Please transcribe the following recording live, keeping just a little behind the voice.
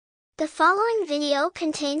The following video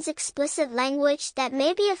contains explicit language that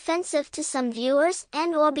may be offensive to some viewers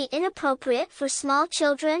and/or be inappropriate for small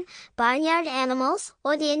children, barnyard animals,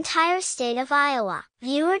 or the entire state of Iowa.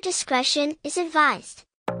 Viewer discretion is advised.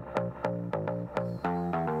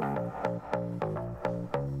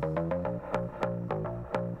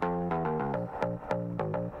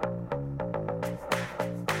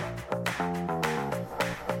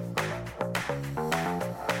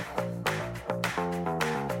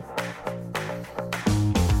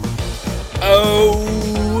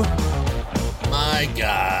 Oh my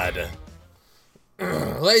God.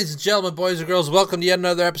 Ladies and gentlemen, boys and girls, welcome to yet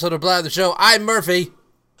another episode of Blah the Show. I'm Murphy.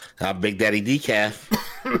 I'm Big Daddy Decaf.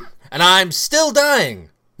 And I'm still dying.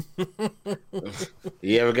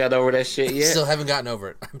 You ever got over that shit yet? Still haven't gotten over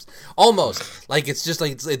it. Almost. Like it's just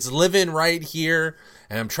like it's living right here,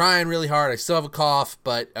 and I'm trying really hard. I still have a cough,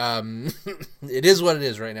 but it is what it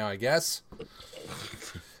is right now, I guess.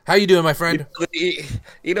 How you doing, my friend?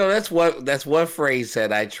 You know, that's one phrase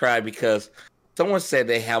that I tried because someone said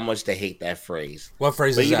how much they hate that phrase. What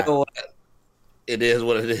phrase is you that? Know what? It is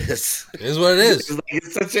what it is. It is what it is.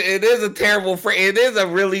 It is a terrible phrase. It is a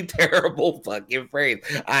really terrible fucking phrase.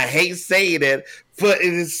 I hate saying it, but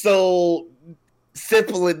it is so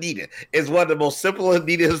simple and needed. It's one of the most simple and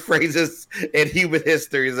needed phrases in human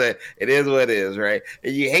history. Is that it is what it is, right?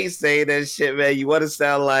 And you hate saying that shit, man. You want to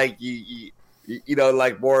sound like you know,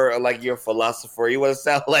 like more like you're a philosopher. You want to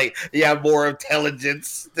sound like you have more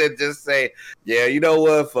intelligence than just say, yeah, you know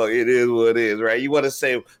what, fuck, it is what it is, right? You want to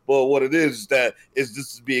say, well, what it is that is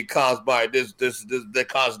this is being caused by this that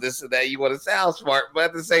caused this and that. You want to sound smart, but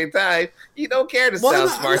at the same time, you don't care to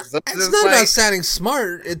sound smart. So it's not about sounding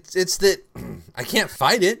smart. It's that I can't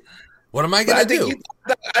fight it. What am I gonna do?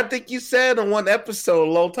 I think you said on one episode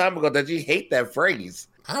a long time ago that you hate that phrase.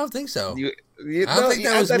 I don't think so. I don't think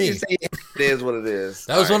that was me. It is what it is.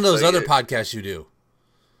 That was one of those other podcasts you do.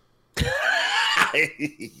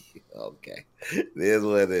 Okay, it is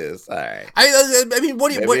what it is. All right. I mean,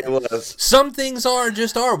 what? Some things are.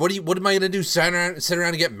 What am I going to do? Sit around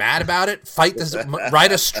and get mad about it? Fight this?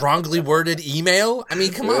 Write a strongly worded email? I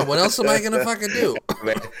mean, come on. What else am I going to fucking do?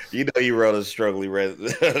 Man, you know, you wrote a strongly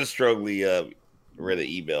written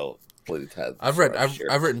email plenty of times. I've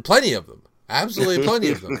written plenty of them. Absolutely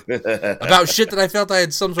plenty of them. About shit that I felt I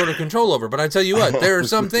had some sort of control over. But I tell you what, there are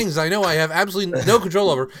some things I know I have absolutely no control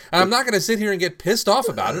over. And I'm not going to sit here and get pissed off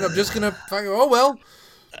about it. I'm just going to fucking, oh, well.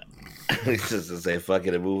 Just to say fuck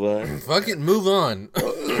it and move on. Fuck it and move on.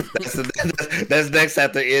 That's next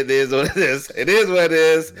after it is what it is. It is what it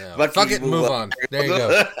is. Yeah, fuck it and move on. There you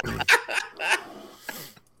go.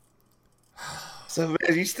 So,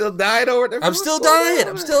 man, you still dying over there? I'm still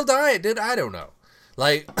dying, dude. I don't know.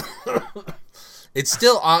 Like... It's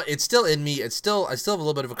still in me. I still have a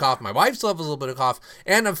little bit of a cough. My wife still has a little bit of cough,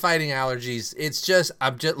 and I'm fighting allergies.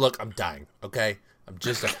 Look, I'm dying. Okay,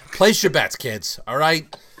 place your bets, kids. All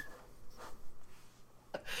right.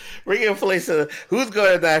 We're gonna place who's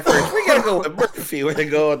going to die first. We're gonna go with Murphy. We're gonna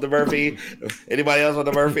go with the Murphy. Anybody else on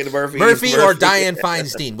the Murphy? Murphy or Dianne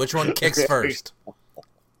Feinstein? Which one kicks first?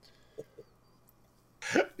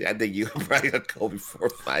 Yeah, I think you probably gonna go before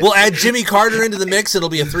 5. We'll add Jimmy Carter into the mix. It'll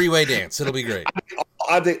be a 3-way dance. It'll be great.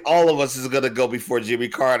 I think all of us is gonna go before Jimmy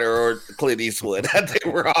Carter or Clint Eastwood. I think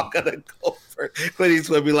we're all gonna go for Clint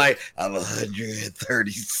Eastwood. Be like, I'm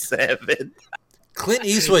 137. Clint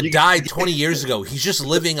Eastwood died 20 years ago. He's just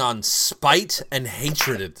living on spite and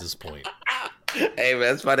hatred at this point. Hey, man,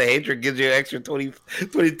 that's why the hatred gives you an extra 20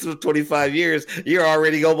 to 25 years. You're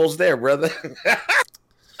already almost there, brother.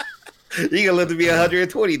 You can live to be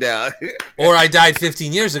 120 now. Or I died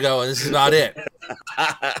 15 years ago, and this is about it.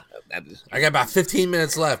 I got about 15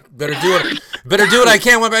 minutes left. Better do what I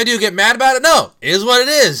can. What if I do? Get mad about it? No. It is what it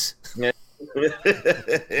is.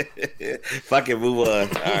 Fucking move on.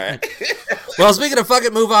 All right. Well, speaking of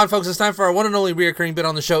fucking move on, folks, it's time for our one and only reoccurring bit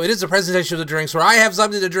on the show. It is a presentation of the drinks where I have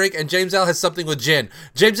something to drink and James L has something with gin.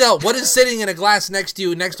 James L, what is sitting in a glass next to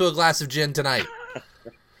you, next to a glass of gin tonight?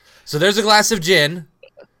 So there's a glass of gin.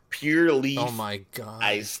 Pure leaf. Oh my God.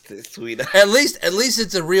 Iced sweet. At least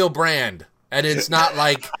it's a real brand, and it's not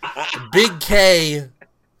like Big K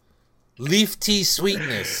leaf tea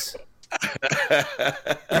sweetness.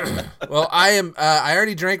 Well, I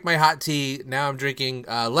already drank my hot tea. Now I'm drinking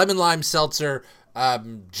lemon lime seltzer,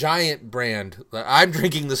 giant brand. I'm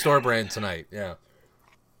drinking the store brand tonight. Yeah.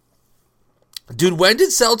 Dude, when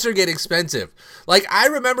did seltzer get expensive? Like, I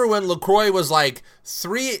remember when LaCroix was like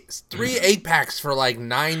three 8-packs for like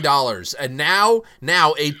 $9, and now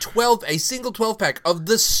a single 12-pack of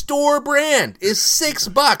the store brand is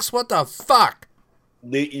 $6. What the fuck?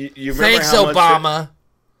 You remember Thanks, Obama.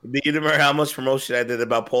 Do you remember how much promotion I did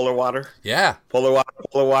about polar water? Yeah. Polar water,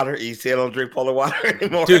 polar water. You see, I don't drink polar water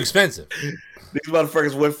anymore. Too expensive. These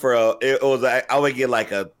motherfuckers went for I would get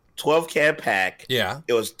like a 12-can pack. Yeah.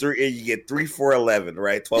 It was three. You get 3 for 11,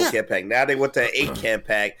 right? 12-can pack. Now they went to an 8-can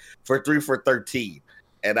pack for 3 for 13.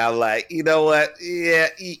 And I'm like, you know what? Yeah,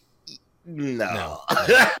 no.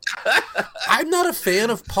 I'm not a fan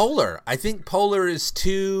of Polar. I think Polar is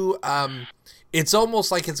too. It's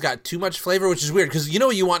almost like it's got too much flavor, which is weird because you know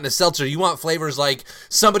what you want in a seltzer? You want flavors like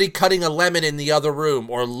somebody cutting a lemon in the other room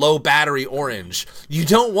or low battery orange. You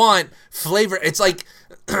don't want flavor. It's like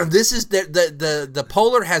this is the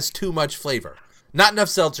Polar has too much flavor. Not enough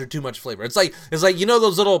seltzer, too much flavor. It's like you know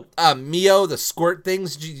those little Mio, the squirt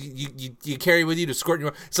things you carry with you to squirt.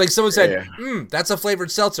 It's like someone said, that's a flavored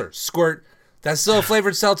seltzer. Squirt. That's still a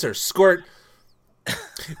flavored seltzer. Squirt.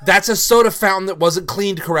 That's a soda fountain that wasn't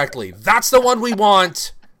cleaned correctly. That's the one we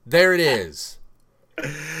want. There it is.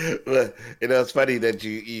 You know, it's funny that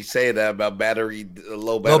you say that about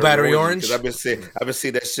low battery orange. Because I've been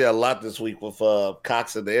seeing that shit a lot this week with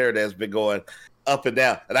Cox and the internet has been going up and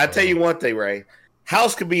down. And I tell you one thing, right?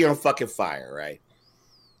 House could be on fucking fire, right?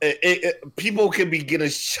 People can be getting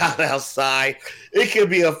shot outside. It could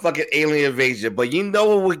be a fucking alien invasion. But you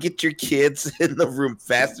know what would get your kids in the room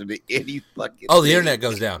faster than any fucking the internet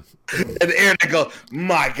goes down. And the internet goes,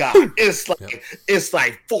 my God, it's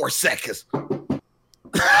like 4 seconds.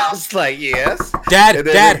 I was like, yes. Dad.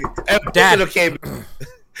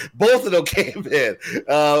 Both of them came in.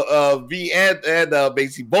 Me and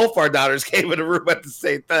Macy, both our daughters came in the room at the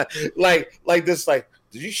same time. Like this,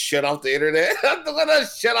 did you shut off the internet? I'm the one that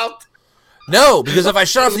shut off. No, because if I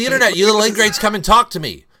shut off the internet, you little ingrates come and talk to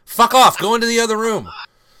me. Fuck off. Go into the other room.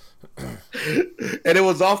 And it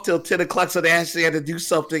was off till 10 o'clock, so they actually had to do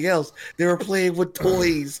something else. They were playing with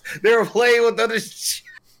toys. They were playing with other shit.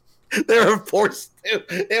 They were forced to.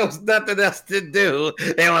 There was nothing else to do.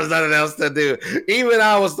 Even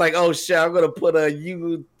I was like, oh shit, I'm gonna put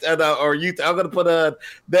I'm gonna put a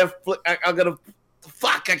Netflix.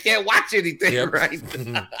 Fuck, I can't watch anything right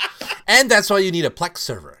now. And that's why you need a Plex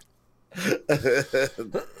server.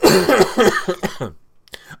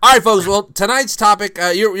 All right, folks. Well, tonight's topic,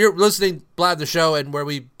 you're listening Blab the Show, and where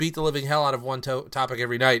we beat the living hell out of one topic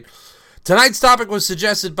every night. Tonight's topic was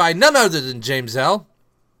suggested by none other than James L.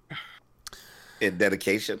 In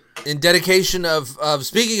dedication of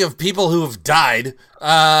speaking of people who have died.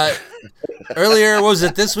 Earlier, what was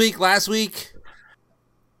it this week? Last week?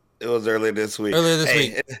 It was earlier this week.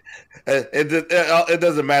 Week. It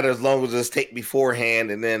doesn't matter as long as it's tape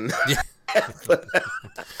beforehand and then.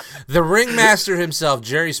 The ringmaster himself,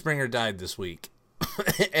 Jerry Springer, died this week,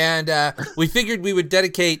 and we figured we would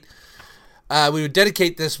dedicate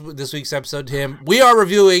this week's episode to him. We are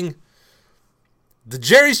reviewing the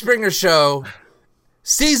Jerry Springer Show,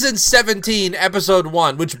 Season 17, Episode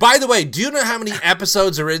 1. Which, by the way, do you know how many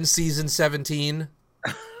episodes are in Season 17?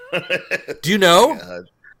 Do you know?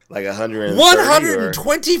 Like 130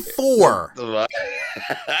 124.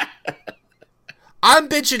 I'm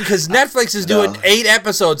bitching because Netflix is doing 8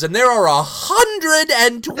 episodes, and there are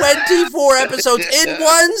 124 episodes in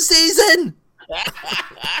one season.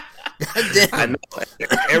 God damn. I know.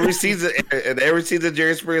 Every season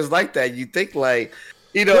Jerry Springer is like that. You think like,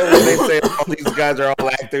 you know, when they say all these guys are all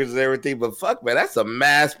actors and everything, but fuck, man, that's a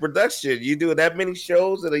mass production. You do that many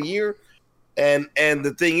shows in a year. And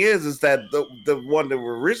the thing is that the one that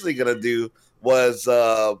we're originally gonna do was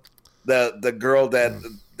the girl that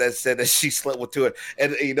said that she slept with 200.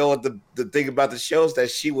 And you know what the thing about the show is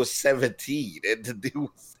that she was 17 and the dude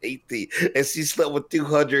was 18, and she slept with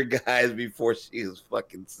 200 guys before she was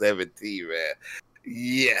fucking 17, man.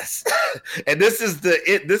 Yes. And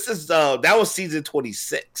that was season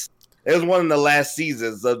 26. It was one of the last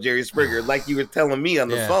seasons of Jerry Springer. Like you were telling me on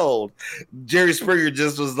the phone, Jerry Springer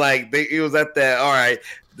just was like, he was at that, all right,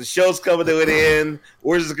 the show's coming to an end.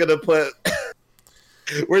 We're just going to put it.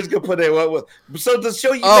 So the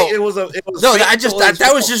show it was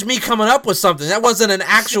that was just me coming up with something. That wasn't an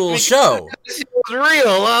actual show. It was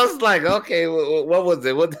real. I was like, okay, what was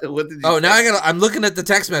it? What did you I'm looking at the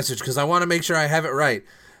text message because I want to make sure I have it right.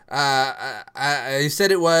 I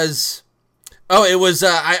said it was... Oh, it was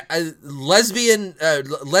lesbian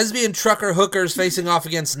trucker hookers facing off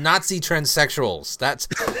against Nazi transsexuals. That's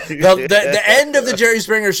the end of the Jerry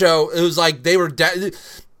Springer Show. It was like they were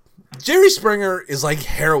Jerry Springer is like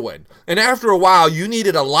heroin, and after a while, you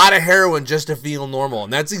needed a lot of heroin just to feel normal,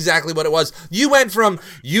 and that's exactly what it was. You went from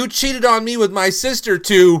you cheated on me with my sister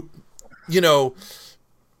to, you know,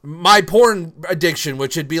 my porn addiction,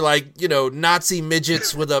 which would be like, Nazi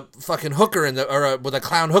midgets with a fucking hooker with a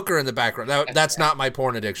clown hooker in the background. That's not my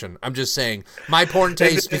porn addiction. I'm just saying my porn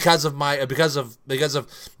taste because of the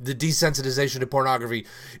desensitization to pornography.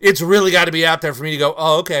 It's really got to be out there for me to go,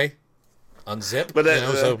 oh, okay, unzip. But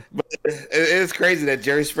it's crazy that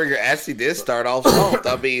Jerry Springer actually did start off soft.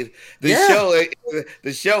 I mean,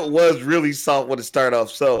 the show was really soft when it started off.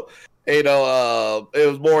 So. It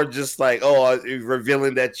was more just like,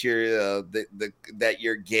 revealing that you're that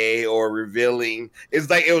you're gay, or revealing. It's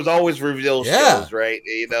like it was always reveal shows, right?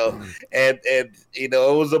 And it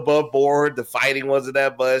was above board. The fighting wasn't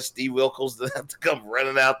that much. Steve Wilkos didn't have to come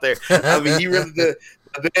running out there. I mean, he really did.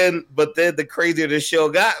 But then the crazier the show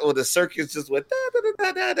got, when the circus just went da,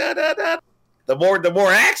 da, da, da, da, da. The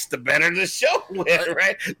more acts, the better the show went,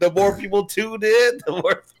 right? The more people tuned in, the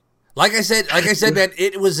more. Like I said, man,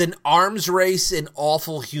 it was an arms race in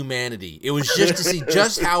awful humanity. It was just to see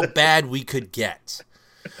just how bad we could get.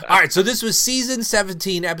 All right, so this was season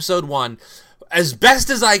 17, episode 1. As best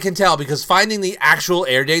as I can tell, because finding the actual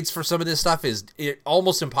air dates for some of this stuff is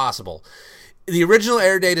almost impossible. The original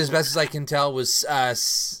air date, as best as I can tell, was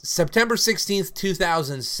September 16th,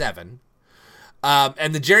 2007.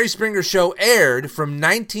 And the Jerry Springer Show aired from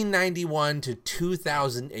 1991 to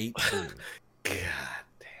 2018. God.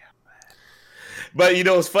 But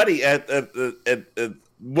it's funny. One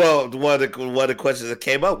of the questions that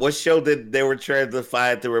came up: what show did they were trying to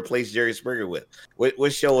find to replace Jerry Springer with?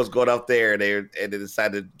 What show was going up there, and they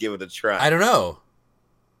decided to give it a try? I don't know.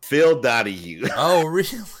 Phil Donahue. Oh,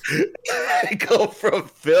 really? I go from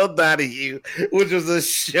Phil Donahue, which was a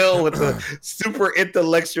show with a super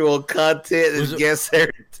intellectual content and guest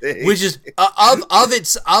everything. Which is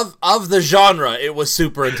of the genre, it was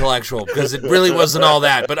super intellectual, because it really wasn't all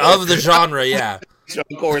that. But of the genre, yeah.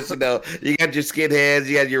 Of course, you got your skinheads,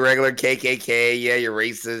 you got your regular KKK, your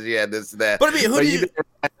racists, this and that. But I mean,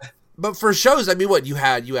 But for shows, I mean, what you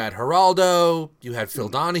had Geraldo, you had Phil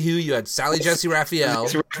Donahue, you had Sally Jesse Raphael.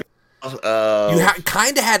 You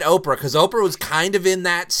kind of had Oprah, because Oprah was kind of in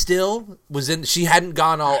that still. She hadn't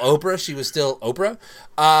gone all Oprah; she was still Oprah.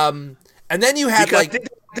 And then you had I think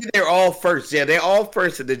they're all first. Yeah, they're all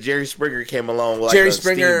first, and then Jerry Springer came along. Like Jerry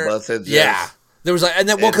Springer, there was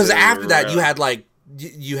because after that you had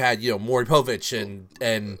Maury Povich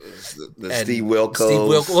and Steve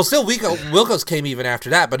Wilkos. Wilkos came even after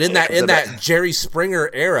that, but in that Jerry Springer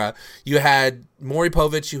era, you had Maury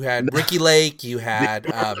Povich, you had Ricky Lake, you had.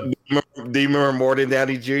 Do you remember Morton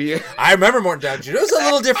Downey Jr.? I remember Morton Downey Jr. It was a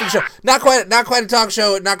little different show, not quite a talk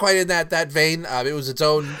show, not quite in that vein. It was its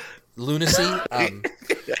own lunacy.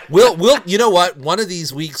 We'll you know what? One of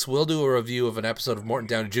these weeks we'll do a review of an episode of Morton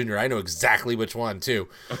Downey Jr. I know exactly which one too.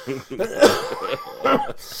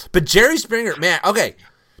 But Jerry Springer, man. Okay,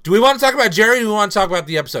 do we want to talk about Jerry? Or do we want to talk about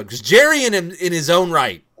the episode? Because Jerry, in his own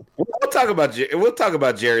right, we'll talk about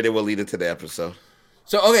Jerry. Then we'll lead into the episode.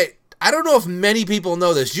 So okay, I don't know if many people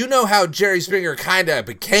know this. You know how Jerry Springer kind of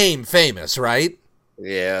became famous, right?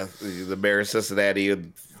 Yeah, the mayor of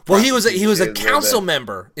Cincinnati. Well, he was a council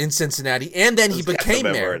member in Cincinnati, and then he became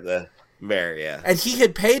mayor. The mayor, yeah. And he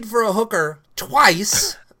had paid for a hooker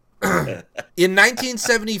twice in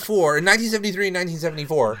 1973 and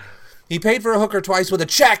 1974. He paid for a hooker twice with a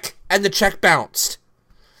check, and the check bounced.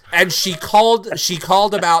 And she called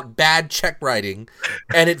about bad check writing,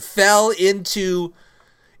 and it fell into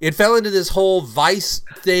this whole vice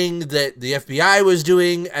thing that the FBI was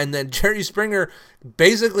doing, and then Jerry Springer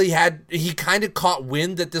basically he kind of caught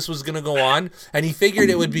wind that this was going to go on, and he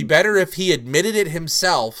figured it would be better if he admitted it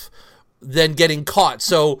himself than getting caught.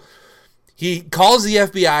 So he calls the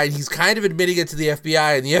FBI, and he's kind of admitting it to the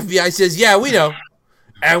FBI, and the FBI says, yeah, we know.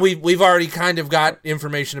 And we've already kind of got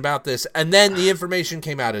information about this. And then the information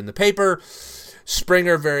came out in the paper.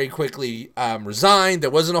 Springer very quickly resigned.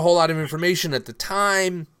 There wasn't a whole lot of information at the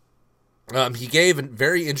time. He gave a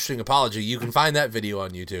very interesting apology. You can find that video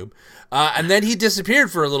on YouTube. And then he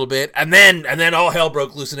disappeared for a little bit, and then all hell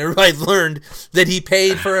broke loose, and everybody learned that he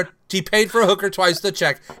paid for a hooker twice the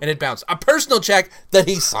check, and it bounced. A personal check that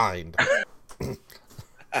he signed.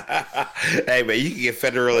 Hey man, you can get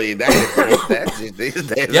federally indicted these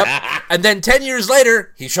days. Yep. And then 10 years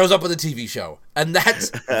later, he shows up with a TV show, and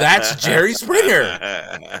that's Jerry Springer.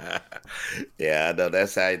 Yeah, I know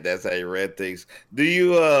that's how you read things. Do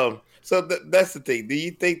you? So that's the thing. Do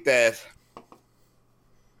you think that?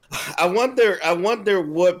 I wonder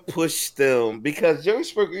what pushed them, because Jerry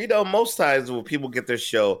Springer, most times when people get their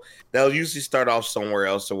show, they'll usually start off somewhere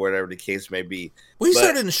else or whatever the case may be. Well, he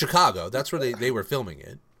started in Chicago. That's where they were filming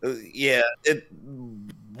it. Yeah.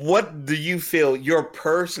 What do you feel, your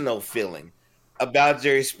personal feeling about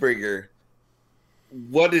Jerry Springer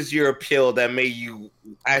what is your appeal that made you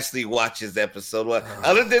actually watch his episode? What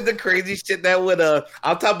other than the crazy shit that would I'm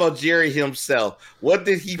talking about Jerry himself. What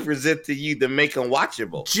did he present to you to make him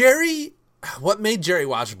watchable? What made Jerry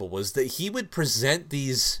watchable was that he would present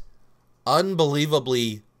these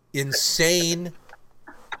unbelievably insane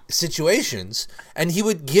situations, and he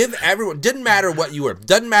would give everyone, didn't matter what you were,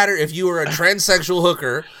 doesn't matter if you were a transsexual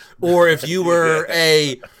hooker or if you were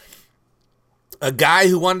a guy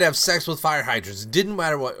who wanted to have sex with fire hydrants. It didn't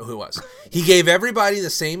matter who it was. He gave everybody the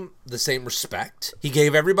same respect. He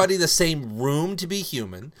gave everybody the same room to be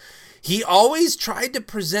human. He always tried to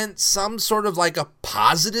present some sort of like a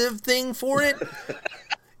positive thing for it.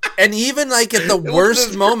 And even like at the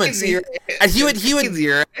worst moments, and he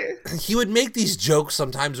would make these jokes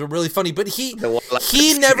sometimes were really funny, but he never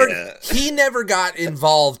got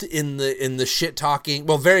involved in the shit talking.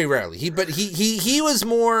 Well, very rarely. He was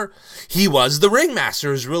the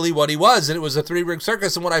ringmaster is really what he was, and it was a 3-ring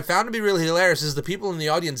circus. And what I found to be really hilarious is the people in the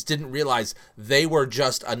audience didn't realize they were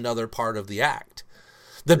just another part of the act.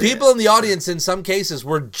 The people in the audience, in some cases,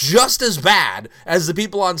 were just as bad as the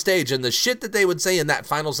people on stage, and the shit that they would say in that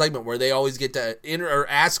final segment, where they always get to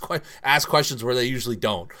ask questions where they usually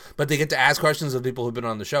don't, but they get to ask questions of people who've been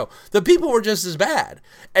on the show. The people were just as bad,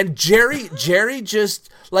 and Jerry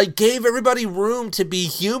just like gave everybody room to be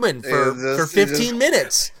human for 15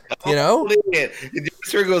 minutes. You know,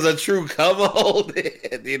 Jerry was a true come on,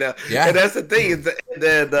 you know. Yeah, and that's the thing is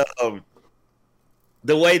that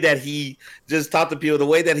the way that he just talked to people, the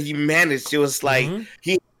way that he managed, it was like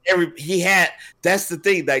he had. That's the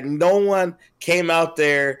thing. Like no one came out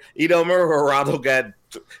there. You know, remember Geraldo got.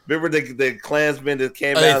 Remember the Klansman that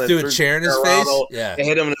came out and threw a chair in his face. Yeah, and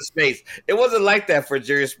hit him in his face. It wasn't like that for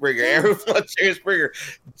Jerry Springer. Everyone, Jerry Springer,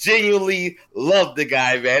 genuinely loved the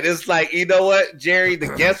guy, man. It's like, you know what, Jerry. The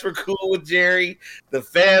guests were cool with Jerry. The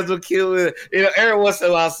fans were cool with. You know, every once in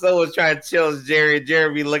a while, someone was trying to challenge Jerry. And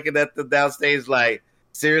Jerry be looking at the downstage like.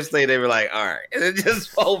 Seriously, they were like, all right. And it just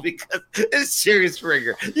fold because it's Jerry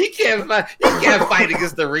Springer. You can't fight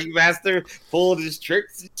against the ringmaster, pulling his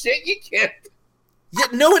tricks and shit. You can't. Yeah,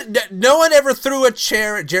 no one ever threw a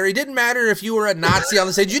chair at Jerry. It didn't matter if you were a Nazi on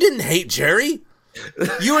the stage. You didn't hate Jerry.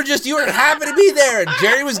 You were happy to be there, and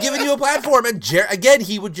Jerry was giving you a platform. And again,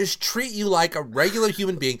 he would just treat you like a regular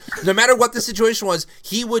human being, no matter what the situation was.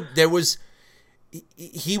 He would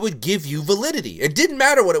give you validity. It didn't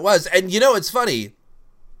matter what it was. And you know, it's funny.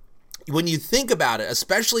 When you think about it,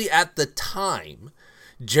 especially at the time,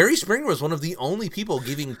 Jerry Springer was one of the only people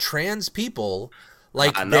giving trans people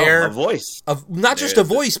like a voice, not just a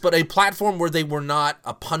voice, but a platform where they were not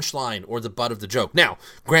a punchline or the butt of the joke. Now,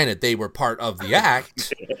 granted, they were part of the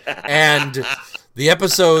act, and the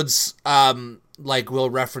episodes, like we'll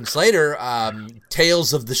reference later,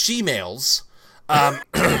 Tales of the She-Males.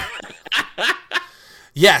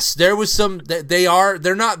 Yes, there was some.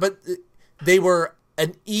 They're not, but they were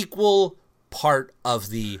an equal part of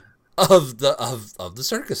the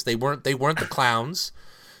circus. They weren't the clowns.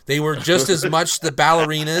 They were just as much the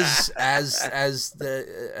ballerinas as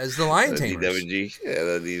the lion tamers. DWG, yeah,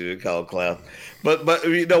 that's easy to call clown. But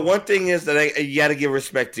you know, one thing is that you got to give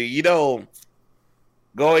respect to. You know,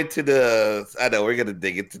 going to I know we're gonna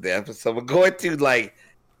dig into the episode, but going to like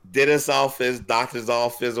dentist's office, doctor's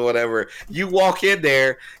office, or whatever, you walk in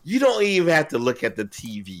there, you don't even have to look at the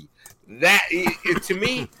TV. That to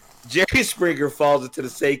me, Jerry Springer falls into the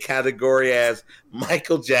same category as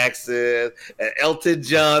Michael Jackson and Elton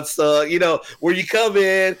John. So, you know, where you come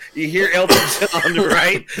in, you hear Elton John,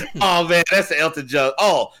 right? Oh, man, that's an Elton John.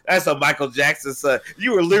 Oh, that's a Michael Jackson son.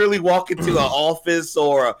 You were literally walking to an office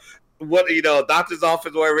or doctor's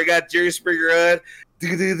office, where we got Jerry Springer on.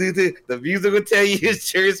 The music will tell you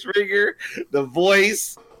it's Jerry Springer. The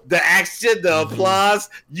voice. The action, the applause,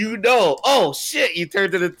 you know. Oh shit! You turn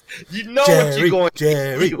to the, you know Jerry, what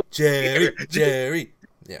you're going. Jerry.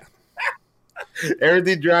 Yeah.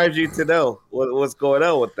 Everything drives you to know what's going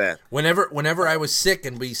on with that. Whenever I was sick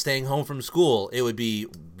and be staying home from school, it would be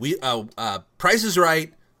Price is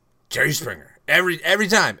Right, Jerry Springer. Every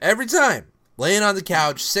time, laying on the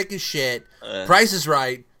couch, sick as shit. Price is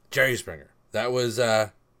Right, Jerry Springer. That was.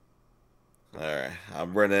 All right,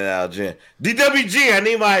 I'm running out of gin. DWG,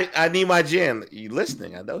 I need my gin. You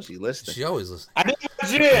listening? I know she's listening. She always listens. I need my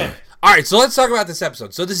gin. All right, so let's talk about this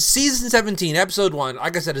episode. So this is season 17, episode 1.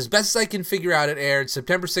 Like I said, as best as I can figure out, it aired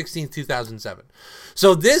September 16th, 2007.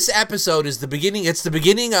 So this episode is the beginning. It's the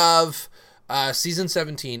beginning of season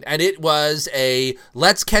 17, and it was a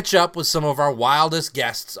let's catch up with some of our wildest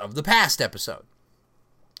guests of the past episode.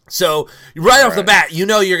 So right off the bat, you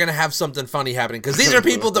know you're going to have something funny happening because these are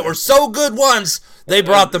people that were so good once, they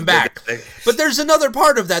brought them back. But there's another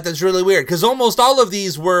part of that that's really weird because almost all of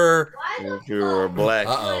these were... If you were black.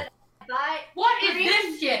 Uh-oh. What is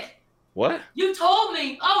this shit? What? You told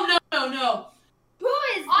me. Oh, no. Who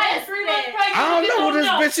is I am this? 3 months pregnant. I don't know who this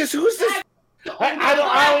bitch is. Who's this? I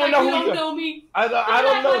don't know who you know me. I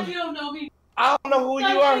don't know. You don't know me. I don't know who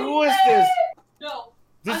you are. Who is this? No.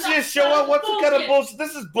 Did she show up? What's the kind of bullshit?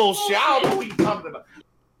 This is bullshit. I don't know what you're talking about.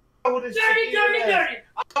 Dirty.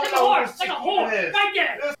 I don't know who this Like a chicken whore. is. Right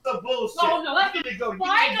there. This is the bullshit. No, that's You need to go.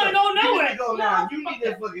 Well, I ain't gonna go nowhere. You need to go now. You need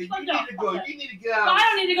to fucking. You need to go. You need to get out. I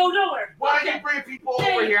don't need to go nowhere. Why you bring people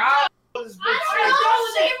over here? I don't know this bitch.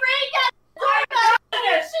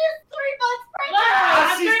 She's 3 months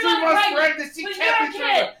pregnant. She's 3 months pregnant. She can't be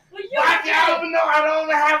pregnant. I don't know. I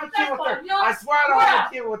don't have a kid with her. I swear I don't have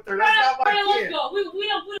a kid with her. That's not my Let's kid. go. We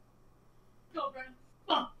don't go, Brandon.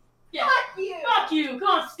 Come on. Yeah. Fuck you. Come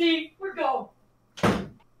on, Steve. We're going.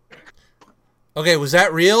 Okay, was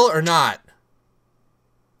that real or not?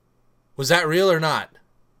 Was that real or not?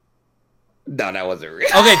 No, that wasn't real.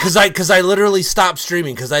 Okay, because I literally stopped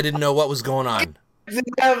streaming because I didn't know what was going on.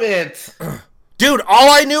 Damn it. Dude, all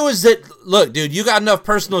I knew is that, look, dude, you got enough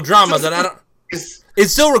personal drama that I don't...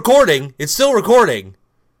 It's still recording.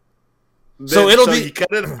 So it'll be...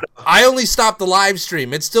 I only stopped the live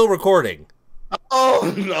stream. It's still recording.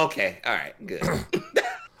 Oh, okay. All right, good.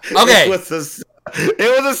 Okay.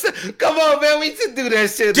 It was a... Come on, man. We used to do that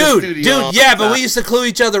shit in the studio. Dude, yeah, but we used to clue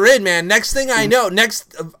each other in, man. Next thing I know,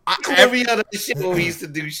 every other shit when we used to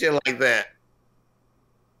do shit like that.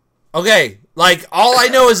 Okay, like, all I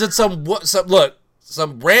know is that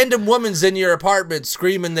some random woman's in your apartment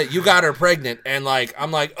screaming that you got her pregnant, and, like, I'm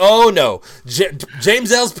like, oh, no.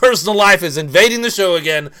 James L's personal life is invading the show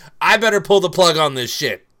again. I better pull the plug on this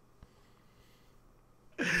shit.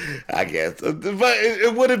 I guess. But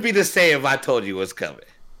it wouldn't be the same if I told you what's coming.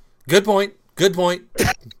 Good point.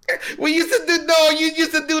 We used to do... No, you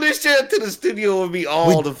used to do this shit to the studio with me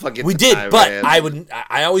all the fucking time. We did, but man.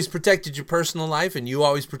 I always protected your personal life, and you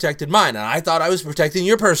always protected mine, and I thought I was protecting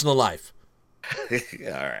your personal life. All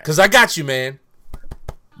right. Because I got you, man.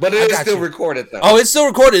 But it is still recorded, though. Oh, it's still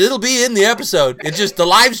recorded. It'll be in the episode. It's just the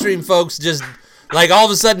live stream, folks, just, like, all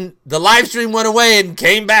of a sudden, the live stream went away and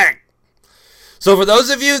came back. So for those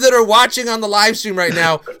of you that are watching on the live stream right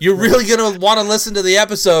now, you're really going to want to listen to the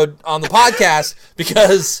episode on the podcast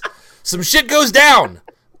because some shit goes down.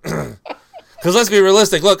 Because let's be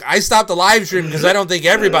realistic. Look, I stopped the live stream because I don't think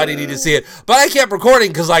everybody needed to see it. But I kept recording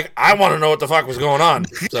because, like, I want to know what the fuck was going on.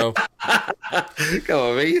 So, come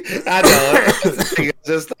on, man. I know.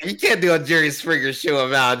 Just you can't do a Jerry Springer show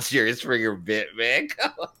about Jerry Springer bit, man.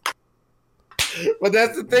 Come on. But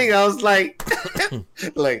that's the thing. I was like,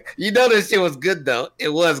 like, you know, this shit was good though. It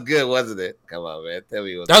was good, wasn't it? Come on, man. Tell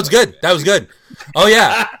me what. That was good. Man. That was good. Oh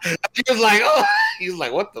yeah. He was like, oh, he was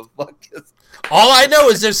like, what the fuck is? All I know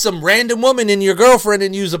is there's some random woman in your girlfriend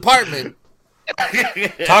and you's apartment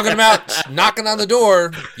talking about knocking on the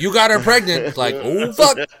door. You got her pregnant. Like, oh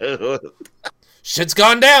fuck, shit's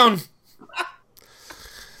gone down.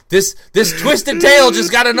 This twisted tail just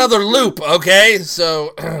got another loop. Okay,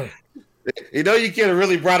 so. You know you can't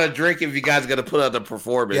really brought a drink if you guys gonna put on the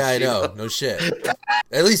performance. Yeah, I know. No shit.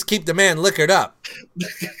 At least keep the man liquored up.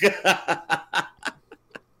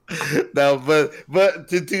 No, but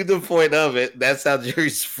to the point of it, that's how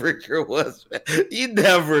Jerry Springer was, man. You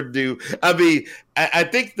never knew. I mean, I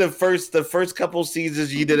think the first couple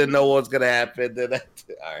seasons you didn't know what was gonna happen. Then all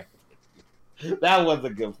right. That was a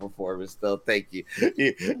good performance, though. Thank you.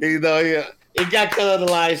 You know, yeah. It got cut on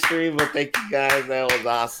the live stream, but thank you guys. That was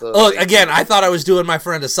awesome. Look, again, I thought I was doing my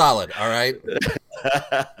friend a solid. All right.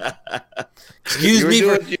 Excuse me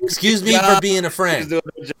for being a friend.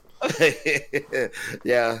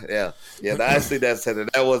 Yeah. Honestly,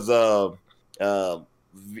 that was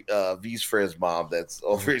V's friend's mom. That's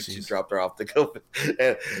over. She dropped her off to go, but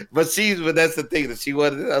that's the thing that she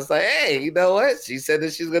wanted. I was like, hey, you know what? She said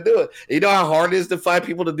that she's gonna do it. You know how hard it is to find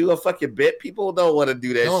people to do a fucking bit. People don't want to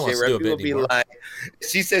do that shit. Right? People be like,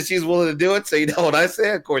 she said she's willing to do it. So you know what I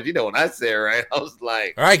said? Of course, you know what I said, right? I was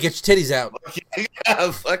like, all right, get your titties out.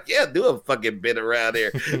 Fuck yeah, do a fucking bit around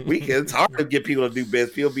here. It's hard to get people to do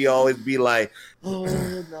bits. People always be like, oh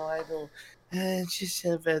no, I don't. And she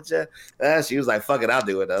said, she was like, fuck it, I'll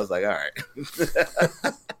do it. I was like, all right.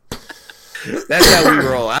 That's how we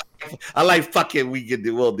roll. I like fucking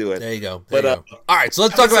we'll do it. There you go. All right, so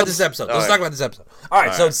let's talk about this episode. All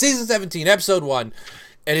right, so it's season 17, episode 1,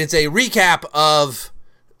 and it's a recap of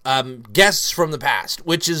guests from the past,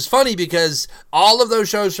 which is funny because all of those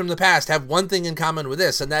shows from the past have one thing in common with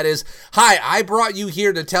this, and that is, hi, I brought you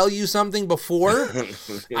here to tell you something before.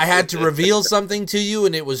 I had to reveal something to you,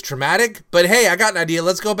 and it was traumatic, but hey, I got an idea.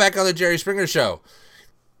 Let's go back on the Jerry Springer Show.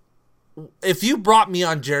 If you brought me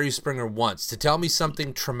on Jerry Springer once to tell me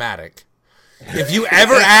something traumatic, if you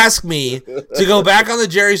ever ask me to go back on the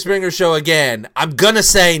Jerry Springer Show again, I'm going to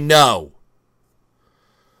say no.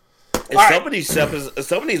 And some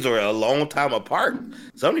of these were a long time apart.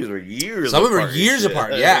 Some of these were years. Some of them were years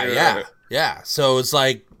apart. Yeah. So it's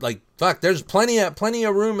like fuck. There's plenty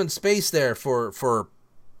of room and space there for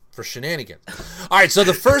shenanigans. All right. So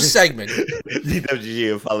the first segment.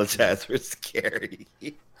 DWG apologize for scary.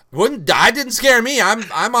 I didn't scare me.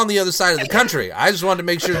 I'm on the other side of the country. I just wanted to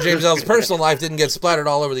make sure James L's personal life didn't get splattered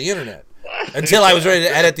all over the internet until I was ready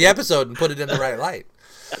to edit the episode and put it in the right light.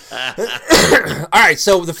 All right,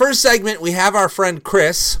 so the first segment, we have our friend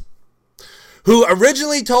Chris, who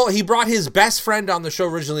originally he brought his best friend on the show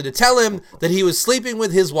originally to tell him that he was sleeping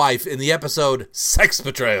with his wife in the episode Sex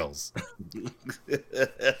Betrayals.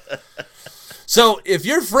 So if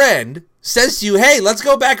your friend says to you, hey, let's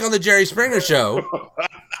go back on the Jerry Springer Show,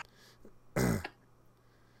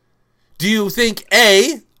 do you think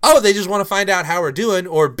A, oh, they just want to find out how we're doing,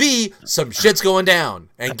 or B, some shit's going down?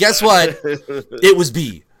 And guess what? It was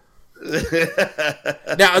B.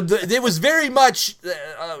 Now, it was very much,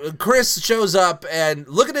 Chris shows up and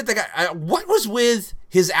looking at the guy, what was with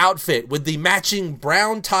his outfit with the matching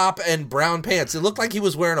brown top and brown pants? It looked like he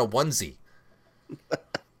was wearing a onesie.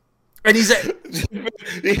 And he's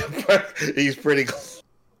pretty close.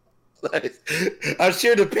 I'm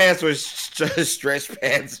sure the pants were stretch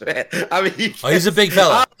pants, man. I mean, he's a big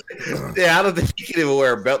fella. I don't think he can even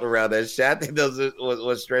wear a belt around that shit. I think those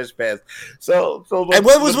was stretch pants. And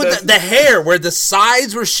what was with the hair, where the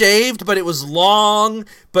sides were shaved, but it was long,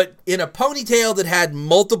 but in a ponytail that had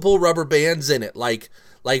multiple rubber bands in it, like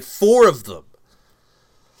 4 of them.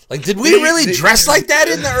 Like, did we really dress like that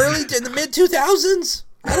in the mid 2000s?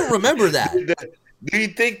 I don't remember that. Do you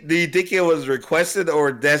think it was requested,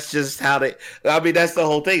 or that's just how they? I mean, that's the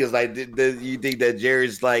whole thing. Is like, you think that Jerry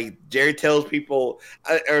tells people,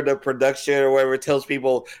 or the production or whatever tells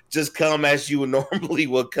people, just come as you normally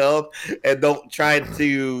would come, and don't try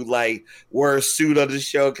to like wear a suit on the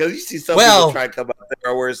show, because you see some people try to come out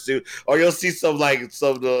there or wear a suit, or you'll see some horrendous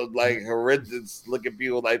looking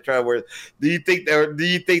people like try to wear. Do you think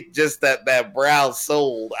just that brown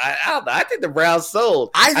sold? I don't know. I think the brown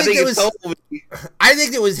sold. I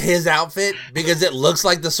think it was his outfit because it looks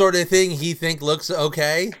like the sort of thing he think looks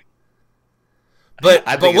okay. But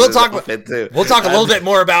we'll talk a little bit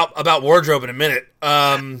more about wardrobe in a minute,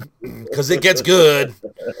 because it gets good.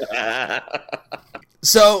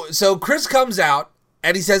 So Chris comes out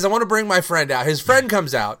and he says, I want to bring my friend out. His friend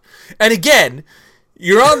comes out, and again,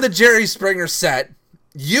 you're on the Jerry Springer set.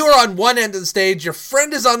 You are on one end of the stage, your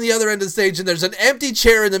friend is on the other end of the stage, and there's an empty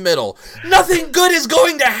chair in the middle. Nothing good is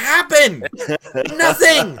going to happen.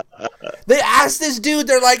 Nothing. They asked this dude,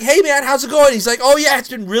 they're like, hey man, how's it going? He's like, oh yeah, it's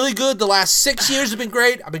been really good. The last 6 years have been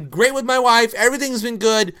great. I've been great with my wife. Everything's been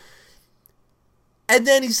good. And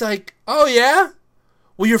then he's like, oh yeah?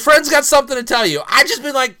 Well, your friend's got something to tell you. I just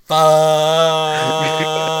been like, fuck.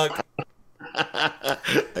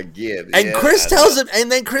 Again. And Chris tells him,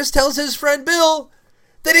 and then Chris tells his friend Bill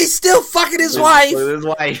that he's still fucking his wife,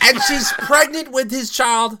 and she's pregnant with his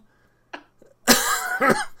child.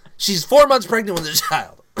 She's 4 months pregnant with his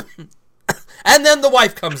child. And then the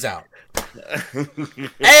wife comes out.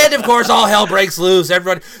 And of course all hell breaks loose.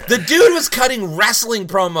 Everybody, the dude was cutting wrestling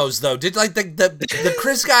promos though. Did like the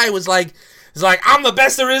Chris guy was like, I'm the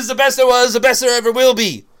best there is, the best there was, the best there ever will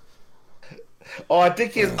be. Oh, I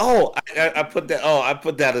think it's. Oh, I put that. Oh, I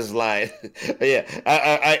put that as line. Yeah,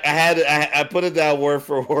 I put it down word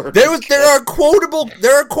for word. There are quotable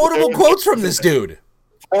quotes from this dude.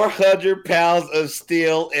 400 pounds of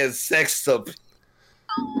steel and sex appeal.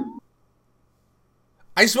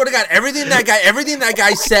 I swear to God, everything that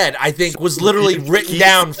guy said, I think, was literally written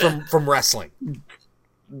down from wrestling.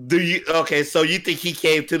 Okay, so you think he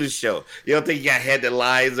came to the show? You don't think he got headed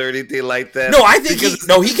lines or anything like that? No, I think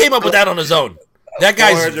he came up with that on his own. That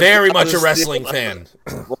guy's very much a wrestling fan.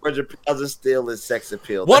 400 pounds of steel and sex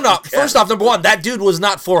appeal. First off, number one, that dude was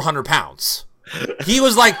not 400 pounds. He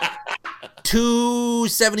was like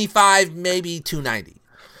 275, maybe 290.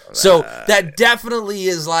 So that definitely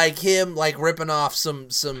is like him, like ripping off some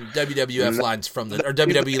WWF lines or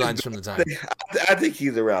WWE lines from the time. I think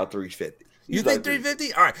he's around 350. You think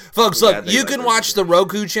 350? All right. Folks, look, you can watch the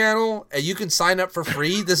Roku channel, and you can sign up for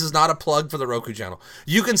free. This is not a plug for the Roku channel.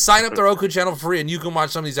 You can sign up the Roku channel for free, and you can watch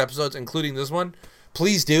some of these episodes, including this one.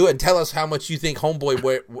 Please do, and tell us how much you think homeboy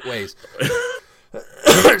weighs.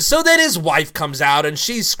 So then his wife comes out, and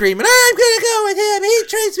she's screaming, I'm going to go with him. He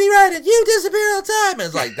treats me right, and you disappear all the time. And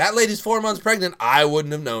it's like, that lady's 4 months pregnant. I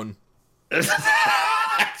wouldn't have known. She's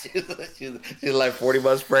like 40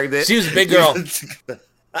 months pregnant. She was a big girl.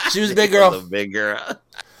 She was a big girl. A big girl.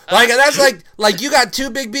 Like, that's like you got 2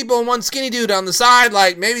 big people and 1 skinny dude on the side.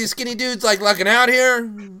 Like, maybe the skinny dude's like lucking out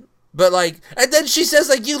here. But like, and then she says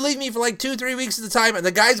like, you leave me for like 2-3 weeks at a time, and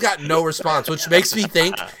the guy's got no response, which makes me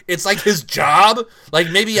think it's like his job. Like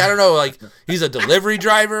maybe, I don't know, like he's a delivery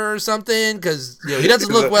driver or something, because he doesn't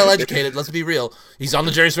look well educated. Let's be real. He's on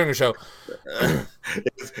the Jerry Springer Show.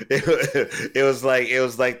 It was like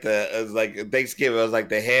Thanksgiving. It was like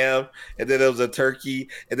the ham, and then it was a turkey,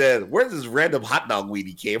 and then where does this random hot dog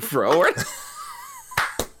weenie came from?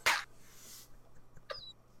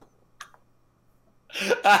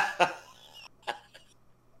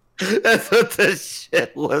 That's what the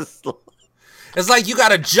shit was like. It's like you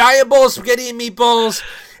got a giant bowl of spaghetti and meatballs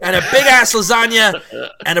and a big ass lasagna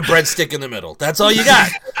and a breadstick in the middle. That's all you got.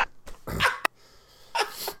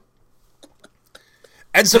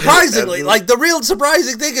 And surprisingly, like the real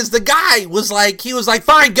surprising thing is the guy was like,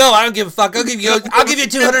 fine, go. I don't give a fuck. I'll give you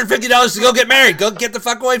 $250 to go get married. Go get the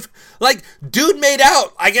fuck away. Like, dude made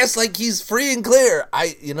out. I guess like he's free and clear.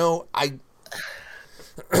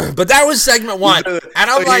 But that was segment 1, and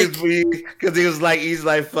I'm like, because he's like,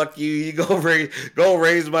 fuck you, you go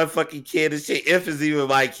raise my fucking kid and shit. If it's even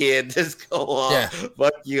my kid, just go on. Yeah.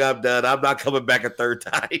 Fuck you, I'm done. I'm not coming back a third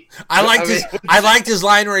time. I liked his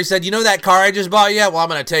line where he said, "You know that car I just bought? Yeah, well, I'm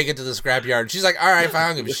gonna take it to the scrapyard." She's like, "All right, fine, I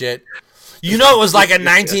don't give a shit." You know, it was like a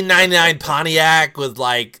 1999 Pontiac with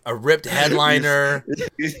like a ripped headliner.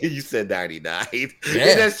 You said 99. Yeah.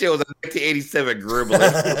 That shit was a 1987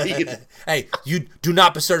 Gremlin. Hey, you do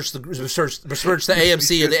not besmirch the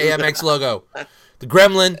AMC or the AMX logo. The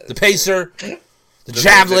Gremlin, the Pacer, the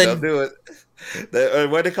Javelin. Don't do it.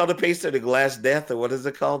 What do they call the Pacer? The Glass Death, or what is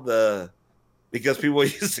it called? Because people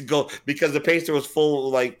used to go because the Pacer was full,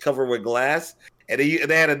 like covered with glass. And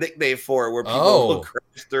they had a nickname for it where people would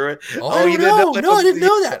crash through it. You didn't know? No, I didn't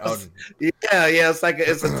know that. Yeah, it's like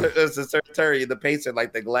it's a term. The Pacer,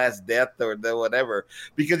 like the Glass Death or the whatever,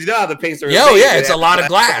 because you know how the Pacer. It's a lot of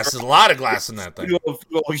glass. There's a lot of glass in that thing. People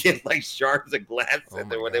get like shards of glass in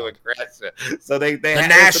there when they would crash it. So they the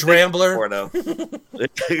Nash Rambler.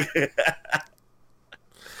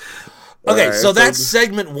 Okay, right, so that's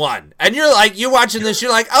segment 1, and you're watching this.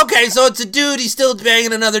 You're like, okay, so it's a dude. He's still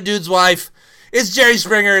banging another dude's wife. It's Jerry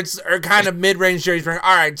Springer. It's kind of mid-range Jerry Springer.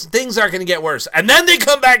 All right, things are going to get worse. And then they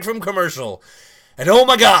come back from commercial. And oh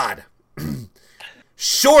my God,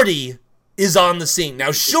 Shorty is on the scene.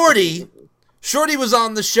 Now, Shorty was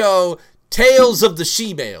on the show Tales of the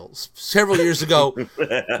She-Males several years ago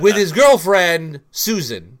with his girlfriend,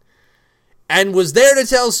 Susan. And was there to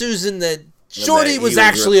tell Susan that Shorty was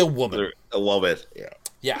actually a woman. A woman, yeah.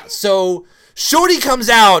 Yeah, so Shorty comes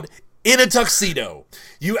out in a tuxedo.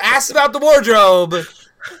 You asked about the wardrobe,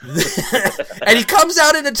 and he comes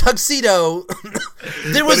out in a tuxedo.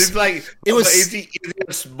 Is he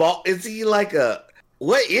small? Is he like a?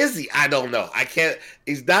 What is he? I don't know. I can't.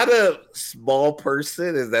 He's not a small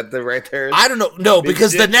person. Is that the right term? I don't know. No,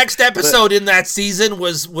 because the next episode in that season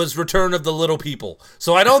was Return of the Little People.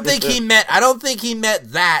 So I don't think he met.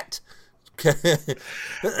 that.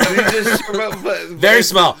 Very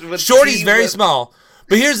small. Shorty's very small.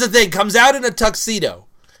 But here's the thing: comes out in a tuxedo.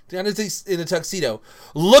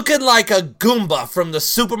 Looking like a Goomba from the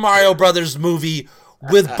Super Mario Brothers movie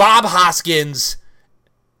with Bob Hoskins.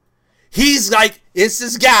 He's like, it's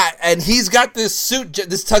this guy, and he's got this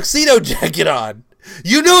tuxedo jacket on.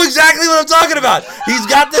 You know exactly what I'm talking about. He's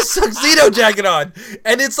got this tuxedo jacket on,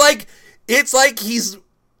 and does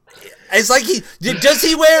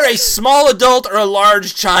he wear a small adult or a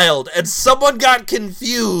large child? And someone got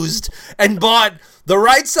confused and bought the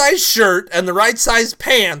right size shirt and the right size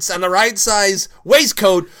pants and the right size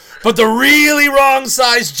waistcoat, but the really wrong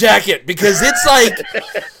size jacket, because it's like,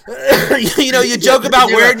 you joke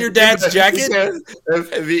about wearing your dad's jacket.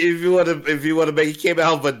 If you want to make, he came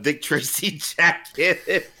out with a Dick Tracy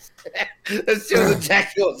jacket. The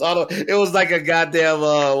jacket was on. It was like a goddamn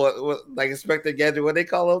like Inspector Gadget. What they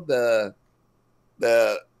call them?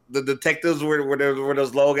 The detectives were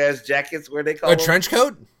those long ass jackets. Where they call them? Trench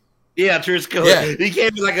coat. Yeah, trench coat. Yeah. He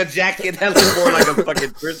gave me like a jacket that looked more like a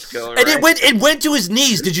fucking trench coat. And right? it went to his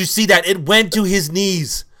knees. Did you see that? It went to his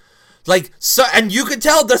knees. Like, so, and you could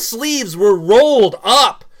tell the sleeves were rolled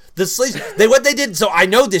up. The sleeves, what they did, so I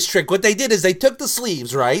know this trick. What they did is they took the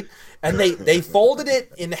sleeves, right? And they folded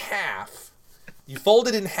it in half. You fold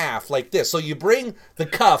it in half like this. So you bring the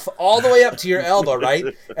cuff all the way up to your elbow, right?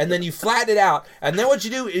 And then you flatten it out. And then what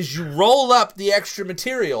you do is you roll up the extra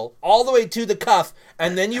material all the way to the cuff,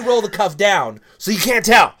 and then you roll the cuff down so you can't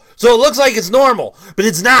tell. So it looks like it's normal, but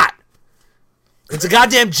it's not. It's a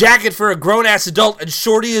goddamn jacket for a grown-ass adult, and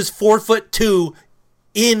Shorty is 4'2"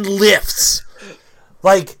 in lifts.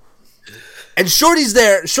 Like, and Shorty's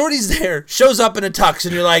there, shows up in a tux,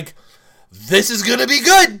 and you're like, this is gonna be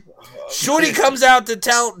good. Shorty comes out to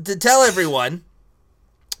tell everyone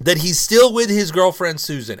that he's still with his girlfriend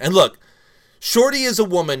Susan. And look, Shorty is a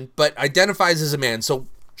woman, but identifies as a man. So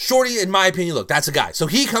Shorty, in my opinion, look, that's a guy. So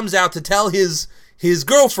he comes out to tell his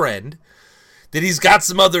girlfriend that he's got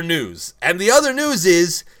some other news. And the other news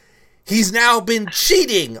is he's now been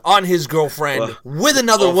cheating on his girlfriend with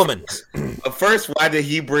another woman. But first, why did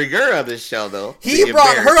he bring her on the show, though? He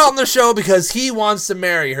brought her on the show because he wants to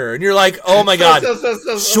marry her. And you're like, oh my God,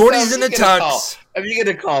 Shorty's in a tux. If you get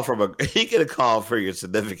a call from your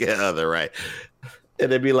significant other, right?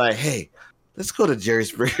 And they'd be like, hey, let's go to Jerry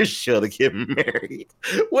Springer's show to get married.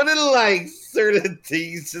 Wouldn't like certain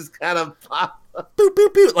things just kind of pop up? Boop,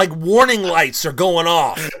 boop, boop. Like warning lights are going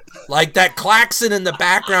off. Like that klaxon in the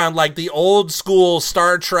background, like the old school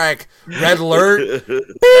Star Trek red alert. Boo,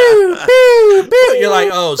 boo, boo. You're like,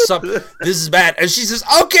 oh, this is bad. And she says,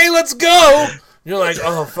 okay, let's go. You're like,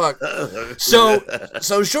 oh, fuck. So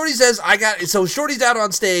Shorty says, so Shorty's out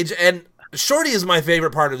on stage, and Shorty is my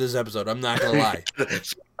favorite part of this episode. I'm not going to lie.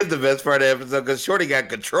 The best part of the episode because Shorty got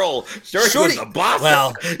control. Shorty was the boss.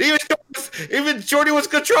 Well, even Shorty was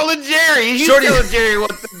controlling Jerry. He's telling Jerry what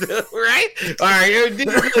to do, right? All right,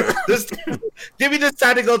 give me this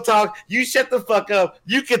time to go talk. You shut the fuck up.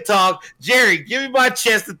 You can talk. Jerry, give me my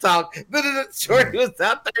chance to talk. Shorty was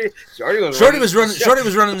out there. Shorty was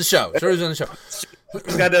running the show.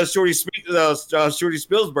 Got that Shorty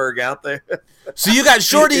Spilsberg out there. So you got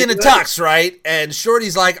Shorty in a tux, right? And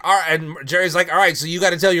Shorty's like, all right, and Jerry's like, all right, so you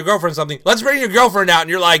got to tell your girlfriend something. Let's bring your girlfriend out. And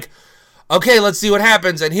you're like, okay, let's see what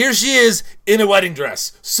happens. And here she is in a wedding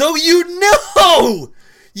dress. So you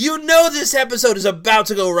know this episode is about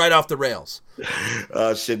to go right off the rails.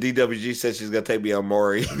 Shit, DWG said she's going to take me on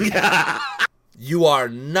Maury. You are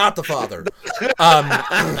not the father.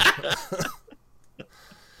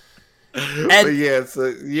 And yeah, so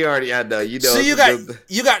you already, I know, you know. So you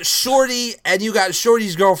got Shorty and you got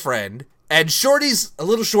Shorty's girlfriend, and Shorty's a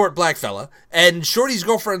little short black fella, and Shorty's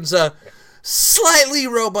girlfriend's a slightly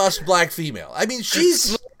robust black female. I mean,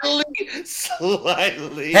 she's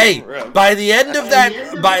slightly. Hey, robust. by the end of that,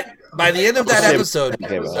 by the end of that episode,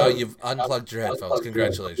 oh, you've unplugged your headphones.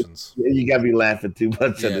 Congratulations. You got me laughing too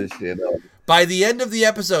much at this shit. By the end of the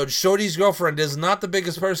episode, Shorty's girlfriend is not the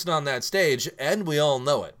biggest person on that stage, and we all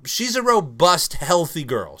know it. She's a robust, healthy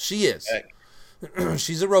girl. She is.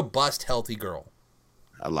 She's a robust, healthy girl.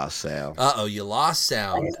 I lost sound. Uh-oh, you lost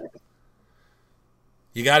sound.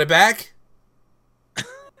 You got it back?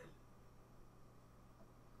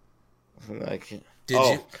 Did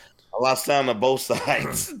you? I lost sound on both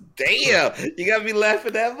sides. Damn, you got me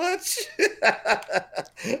laughing that much?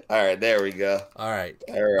 All right, there we go. All right.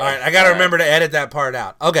 I got to remember to edit that part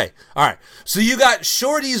out. Okay, all right. So you got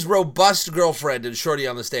Shorty's robust girlfriend and Shorty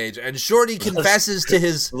on the stage, and Shorty confesses to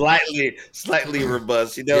his... Slightly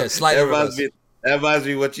robust. You know, yeah, slightly robust. That reminds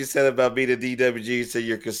me of what you said about being a DWG. You said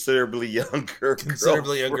you're considerably younger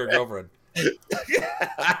girlfriend.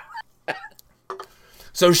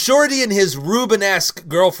 So Shorty and his Ruben-esque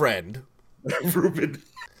girlfriend, Ruben.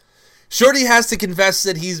 Shorty has to confess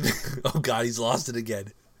that he's been, oh God, he's lost it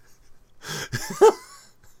again.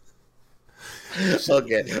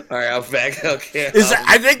 Okay, all right, I'm back. Okay,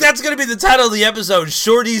 I think that's going to be the title of the episode,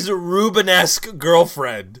 Shorty's Ruben-esque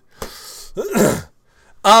girlfriend.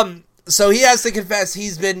 So he has to confess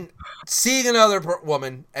he's been seeing another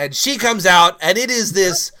woman, and she comes out, and it is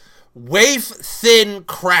this waif-thin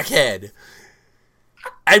crackhead.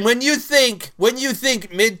 And when you think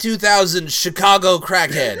mid-2000s Chicago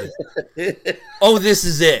crackhead, oh, this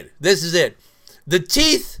is it. The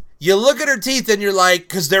teeth, you look at her teeth and you're like,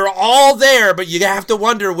 because they're all there, but you have to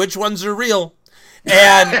wonder which ones are real.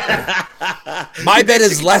 And my bet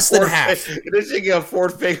is less than half. Then she got four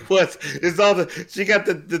fake ones. It's all she got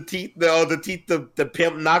the teeth, the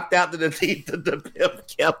pimp knocked out, to the teeth that the pimp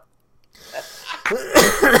kept.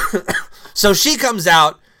 So she comes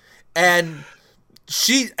out, and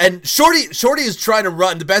Shorty is trying to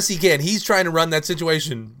run the best he can. He's trying to run that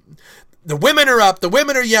situation. The women are up. The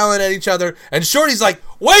women are yelling at each other. And Shorty's like,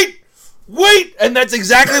 wait. And that's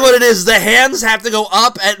exactly what it is. The hands have to go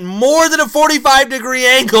up at more than a 45-degree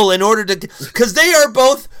angle in order to... Because they are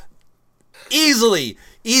both easily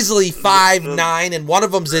easily 5'9", and one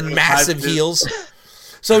of them's in massive heels.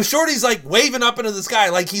 So Shorty's like waving up into the sky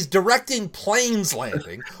like he's directing planes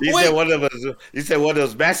landing. You said one of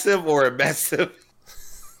those massive or a massive?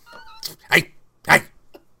 Hey.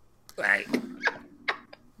 Right.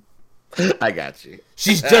 I got you.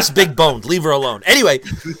 She's just big boned. Leave her alone. Anyway,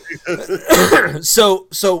 so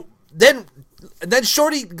then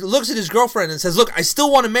Shorty looks at his girlfriend and says, "Look, I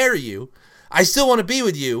still want to marry you. I still want to be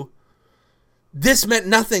with you. This meant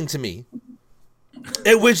nothing to me."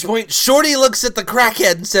 At which point, Shorty looks at the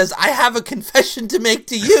crackhead and says, "I have a confession to make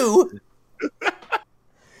to you,"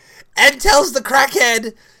 and tells the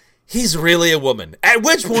crackhead he's really a woman. At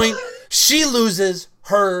which point, she loses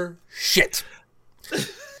her shit.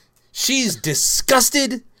 She's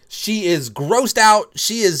disgusted. She is grossed out.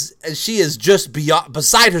 She is just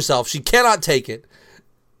beside herself. She cannot take it.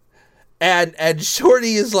 And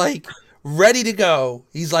Shorty is like ready to go.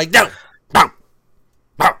 He's like, no,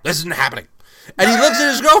 this isn't happening. And he looks at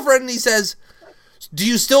his girlfriend and he says, "Do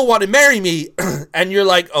you still want to marry me?" And you're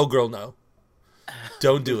like, "Oh, girl, no.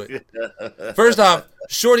 Don't do it." First off,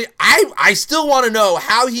 Shorty, I still want to know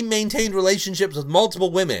how he maintained relationships with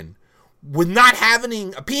multiple women with not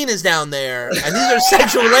having a penis down there. And these are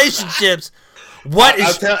sexual relationships.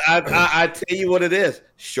 I tell you what it is.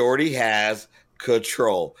 Shorty has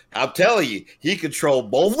control. I'm telling you, he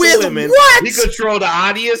controlled both the women. What? He controlled the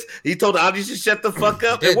audience. He told the audience to shut the fuck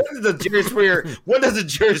up. And when does the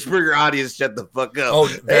Jerry Springer audience shut the fuck up? Oh,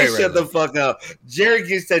 they shut the fuck up.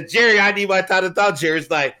 Jerry said, "Jerry, I need my time to talk." Jerry's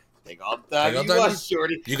like, "Take all the time you want,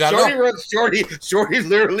 Shorty." You got Shorty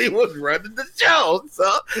literally was running the show.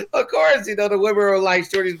 So of course, the women were like,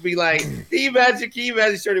 Shorty's be like, Can you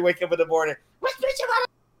imagine Shorty wake up in the morning? What's bitch about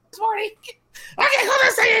this morning? Okay, hold on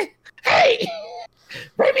a second. Hey,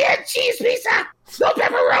 bring me a cheese pizza, no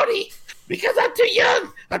pepperoni, because I'm too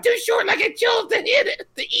young. I'm too short like a Joe to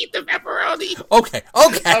eat the pepperoni. Okay.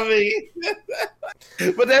 I mean,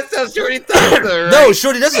 but that's how Shorty talks, though, right? No,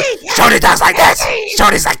 Shorty doesn't. Shorty talks like this.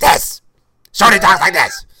 Shorty's like this. Shorty talks like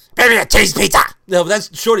this. Bring me a cheese pizza. No, but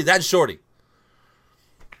that's Shorty.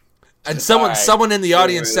 And someone in the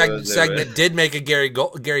audience segment did make a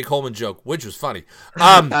Gary Coleman joke, which was funny.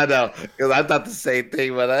 I know, because I thought the same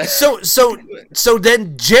thing. But so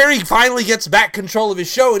then Jerry finally gets back control of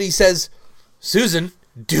his show, and he says, "Susan,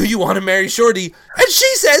 do you want to marry Shorty?" And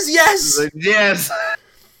she says yes. Yes.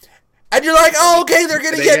 And you're like, "Oh, okay, they're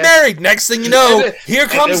gonna get married." Next thing you know, here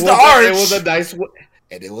comes the arch.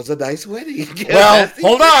 It was a nice wedding. Well,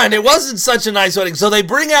 hold on. It wasn't such a nice wedding. So they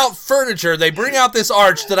bring out furniture. They bring out this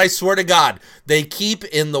arch that I swear to God, they keep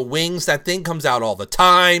in the wings. That thing comes out all the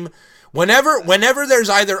time. Whenever there's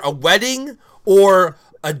either a wedding or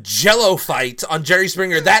a Jello fight on Jerry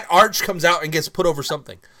Springer, that arch comes out and gets put over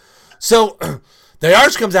something. So the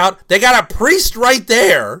arch comes out. They got a priest right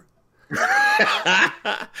there.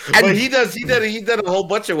 But he did a whole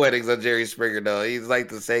bunch of weddings on Jerry Springer, though. He's like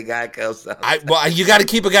the same guy comes out. You got to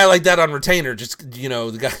keep a guy like that on retainer, just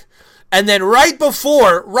the guy. And then right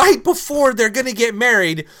before they're gonna get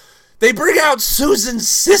married, they bring out Susan's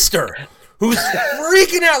sister, who's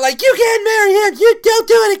freaking out like, "You can't marry him. You don't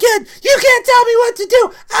do it again. You can't tell me what to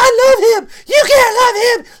do. I love him. You can't love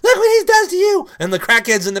him. Look what he does to you." And the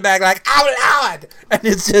crackhead's in the back like, "Oh Lord!" And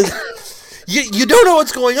it's just. You don't know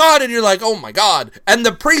what's going on, and you're like, "Oh my God!" And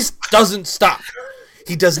the priest doesn't stop.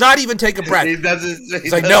 He does not even take a breath.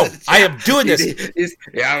 He's like, "No, I am doing this."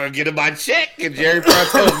 I'm gonna get him my check. And Jerry Brown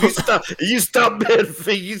told him, "You stop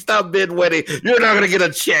mid wedding. You're not gonna get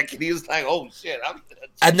a check." And he was like, "Oh shit!"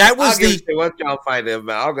 And that was what y'all find him.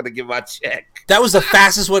 I'm gonna give my check. That was the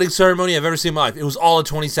fastest wedding ceremony I've ever seen in my life. It was all in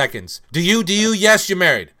 20 seconds. Do you? Yes, you're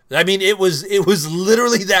married. I mean, it was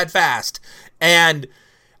literally that fast, and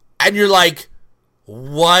you're like,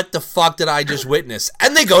 "What the fuck did I just witness?"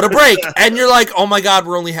 And they go to break, and you're like, "Oh my God,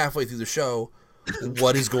 we're only halfway through the show.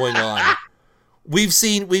 What is going on?" We've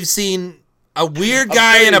seen a weird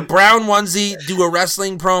guy in a brown onesie do a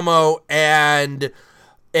wrestling promo, and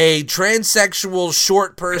a transsexual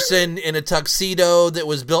short person in a tuxedo that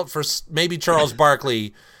was built for maybe Charles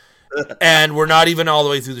Barkley, and we're not even all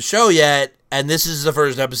the way through the show yet, and this is the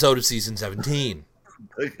first episode of season 17.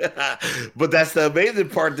 But that's the amazing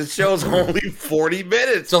part. The show's only 40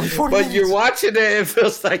 minutes. It's only 40 minutes. You're watching it, it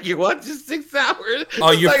feels like you're watching 6 hours.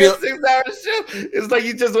 Oh, you feel a 6-hour show. It's like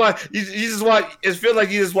you just watch. You just watch. It feels like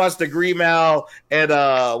you just watched the Green Mile and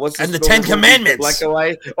the 10 Commandments, Black and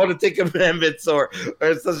White, or the 10 Commandments, or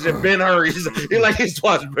such a Ben Hur. You're like he's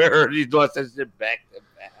watched Ben Hur. He's watched that shit back to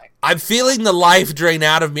back. I'm feeling the life drain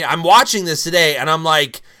out of me. I'm watching this today, and I'm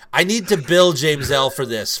like, I need to bill James L. for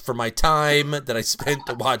this, for my time that I spent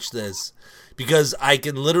to watch this. because I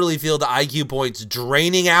can literally feel the IQ points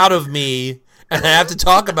draining out of me, and I have to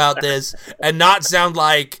talk about this and not sound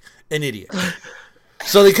like an idiot.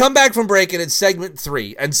 So they come back from break, and it's segment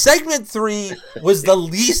 3. And segment 3 was the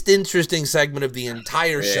least interesting segment of the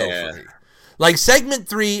entire show for me. Like, segment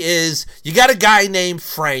 3 is, you got a guy named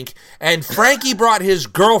Frank, and Frankie brought his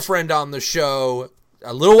girlfriend on the show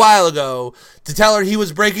a little while ago to tell her he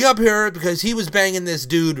was breaking up here because he was banging this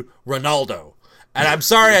dude, Ronaldo. And I'm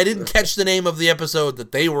sorry I didn't catch the name of the episode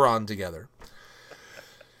that they were on together.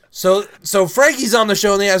 So Frankie's on the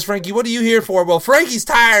show, and they ask Frankie, what are you here for? Well, Frankie's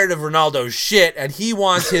tired of Ronaldo's shit, and he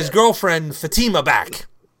wants his girlfriend, Fatima, back.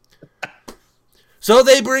 So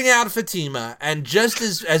they bring out Fatima, and just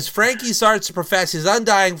as Frankie starts to profess his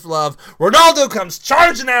undying love, Ronaldo comes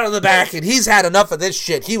charging out of the back, and he's had enough of this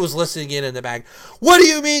shit. He was listening in the back. What do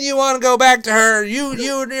you mean you want to go back to her? You,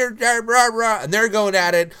 rah, rah. And they're going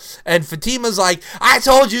at it, and Fatima's like, I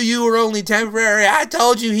told you were only temporary. I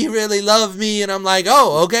told you he really loved me. And I'm like,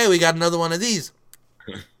 oh, okay, we got another one of these.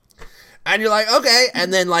 And you're like, okay.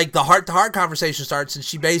 And then, like, the heart-to-heart conversation starts, and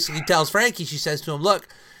she basically tells Frankie, she says to him, look,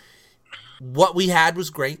 what we had was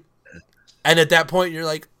great. And at that point, you're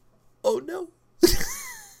like, oh, no.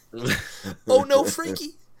 Oh, no,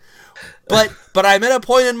 Frankie. But I'm at a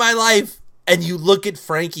point in my life, and you look at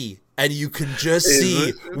Frankie, and you can just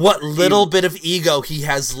see what little bit of ego he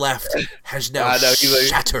has left has now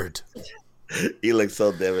shattered. He looks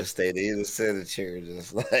so devastated. He's just sitting in the chair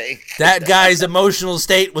just like... That guy's emotional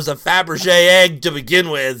state was a Fabergé egg to begin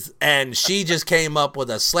with, and she just came up with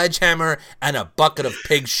a sledgehammer and a bucket of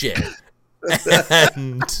pig shit.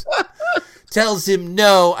 And tells him,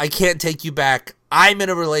 no, I can't take you back. I'm in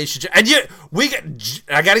a relationship. And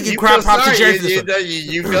I got to give props to Jerry for this one.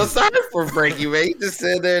 You feel sorry for Frankie, man. He just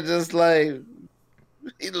sitting there just like...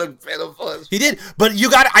 He looked pitiful. He did, but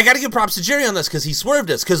I got to give props to Jerry on this because he swerved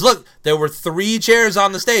us. Because look, there were 3 chairs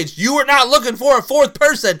on the stage. You were not looking for a 4th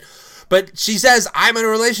person, but she says, I'm in a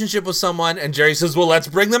relationship with someone, and Jerry says, well, let's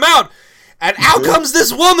bring them out. And out comes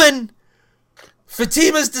this woman.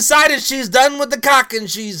 Fatima's decided she's done with the cock, and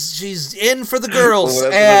she's in for the girls,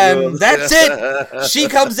 and that's it. She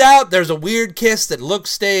comes out. There's a weird kiss that looks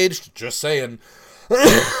staged. Just saying.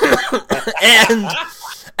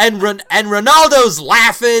 And Ronaldo's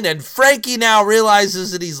laughing, and Frankie now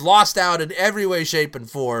realizes that he's lost out in every way, shape,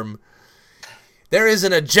 and form. There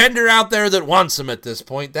isn't a gender out there that wants him at this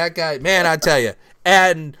point. That guy, man, I tell you.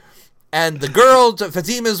 And the girl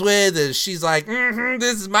Fatima's with, she's like,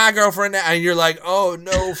 this is my girlfriend now. And you're like, oh,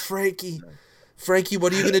 no, Frankie,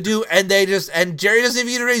 what are you going to do? And Jerry doesn't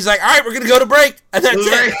even he's like, all right, we're going to go to break. And that's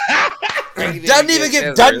it.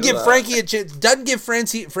 Doesn't give Frankie a chance. Doesn't give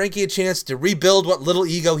Frankie a chance to rebuild what little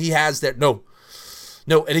ego he has there. No,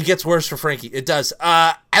 and it gets worse for Frankie. It does.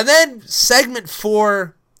 And then segment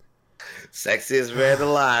 4. Sexiest man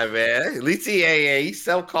alive, man. At least he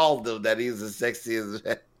self-called him that he's the sexiest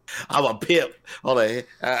man. I'm a pimp. Hold on.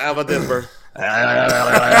 How about this, bro?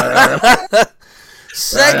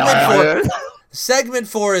 Segment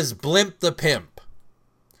 4 is Blimp the Pimp.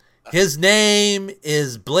 His name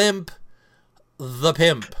is Blimp the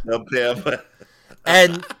Pimp. The Pimp.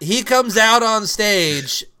 And he comes out on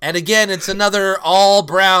stage, and again, it's another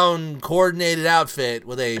all-brown coordinated outfit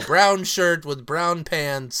with a brown shirt with brown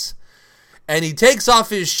pants, and he takes off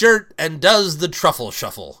his shirt and does the truffle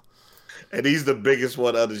shuffle. And he's the biggest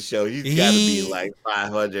one on the show. He's got to be like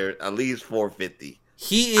 500, at least 450.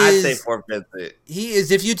 I'd say 450. He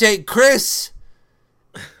is, if you take Chris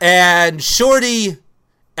and Shorty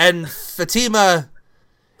and Fatima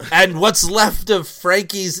and what's left of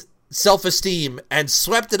Frankie's self-esteem and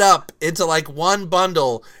swept it up into like one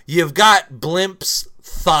bundle, you've got Blimp's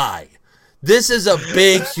thigh. This is a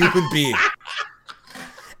big human being.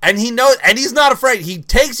 And he knows, and he's not afraid. He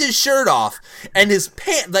takes his shirt off and his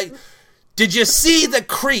pants, like, did you see the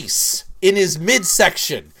crease in his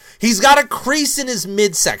midsection? He's got a crease in his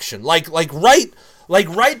midsection, like right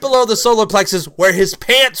below the solar plexus where his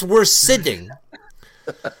pants were sitting.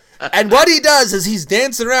 And what he does is he's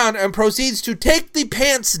dancing around and proceeds to take the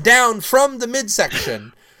pants down from the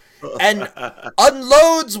midsection and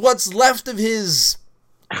unloads what's left of his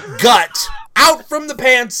gut out from the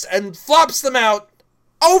pants and flops them out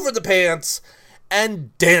over the pants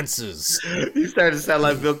and dances. You starting to sound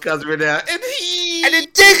like Bill Cosby now. And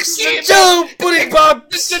it takes the two pudding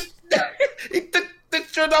pops. He took the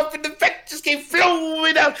shirt off and the fat just kept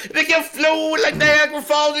flowing out. And it kept flowing like Niagara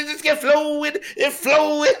Falls. It just kept flowing and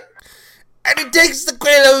flowing. And he takes the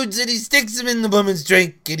Quaaludes and he sticks them in the woman's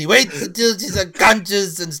drink. And he waits until she's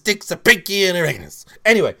unconscious and sticks a pinky in her anus.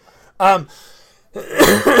 Anyway,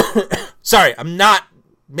 sorry, I'm not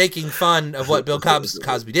making fun of what Bill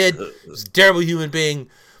Cosby did. He's a terrible human being,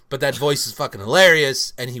 but that voice is fucking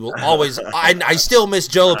hilarious, and he will always... I still miss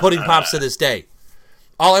Jell-O Pudding Pops to this day.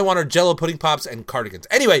 All I want are Jell-O Pudding Pops and cardigans.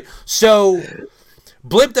 Anyway, so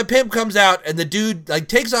Blimp the Pimp comes out, and the dude like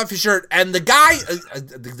takes off his shirt, and the guy,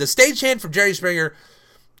 the stagehand from Jerry Springer,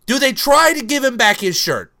 do they try to give him back his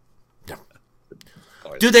shirt? No.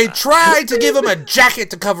 Do they try to give him a jacket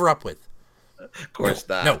to cover up with? Of course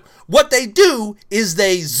not. No. What they do is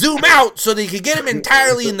they zoom out so they could get him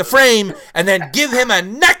entirely in the frame and then give him a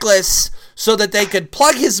necklace so that they could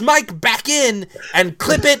plug his mic back in and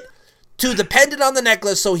clip it to the pendant on the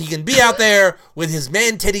necklace so he can be out there with his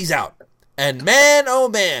man titties out. And man, oh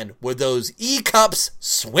man, were those E-cups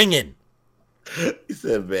swinging. He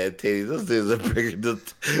said, man, titties. Those things are bigger.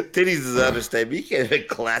 Titties is an understatement. You can't even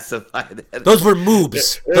classify that. Those were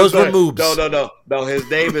moobs. Those were moobs. No, his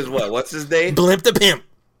name is what? What's his name? Blimp the Pimp.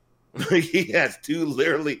 He has two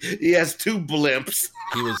blimps.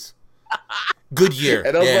 He was Goodyear.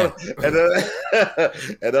 And those, yeah.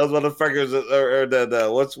 and those motherfuckers are the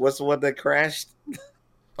what's the one that crashed?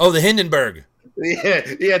 Oh, the Hindenburg. Yeah,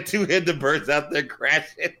 he had two Hindenburgs out there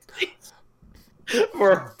crashing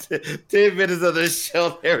for 10 minutes of the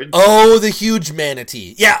show there. Oh, the huge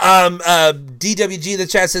manatee. Yeah, DWG in the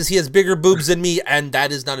chat says he has bigger boobs than me, and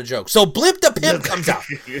that is not a joke. So Blimp the Pimp comes out.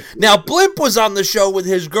 Now, Blimp was on the show with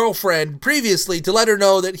his girlfriend previously to let her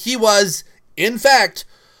know that he was, in fact,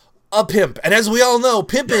 a pimp. And as we all know,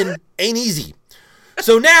 pimping ain't easy.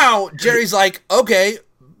 So now Jerry's like, okay,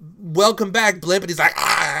 welcome back, Blimp. And he's like,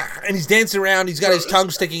 ah, and he's dancing around. He's got his tongue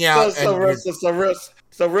sticking out.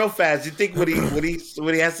 So real fast, you think when he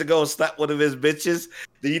has to go and slap one of his bitches,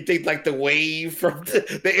 do you think like the wave from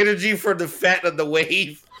the energy from the fat of the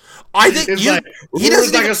wave? I think he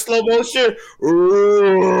doesn't like a slow motion.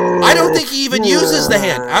 I don't think he even uses the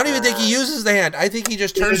hand. I don't even think he uses the hand. I think he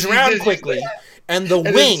just turns around quickly, and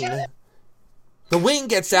the wing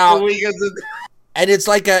gets out. And it's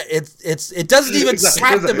like it doesn't even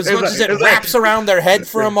slap them as much as it wraps around their head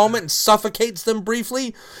for a moment and suffocates them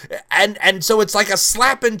briefly. And so it's like a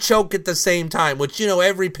slap and choke at the same time, which, you know,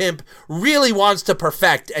 every pimp really wants to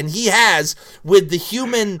perfect. And he has with the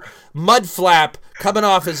human mud flap coming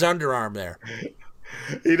off his underarm there.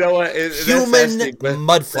 You know what? Human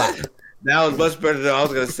mud flap. That was much better than I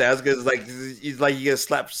was gonna say. I was gonna he's like you get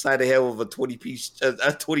slapped side of the head with a 20-piece from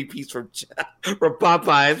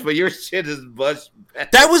Popeyes, but your shit is much better.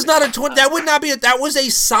 That was not a 20. That would not be. That was a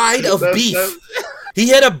side of beef. He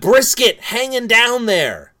had a brisket hanging down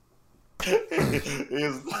there.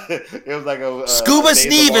 It was like a Scuba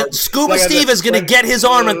Steve is gonna get his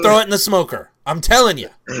arm and throw it in the smoker. I'm telling you.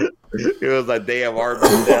 It was like damn arm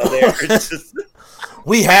down there.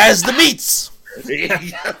 We has the meats.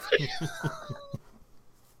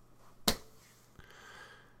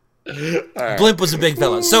 Right. Blimp was a big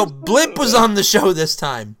fella. So Blimp was on the show this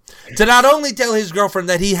time to not only tell his girlfriend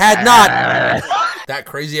that he had not that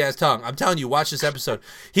crazy ass tongue. I'm telling you, watch this episode.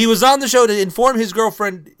 He was on the show to inform his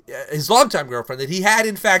girlfriend, his longtime girlfriend, that he had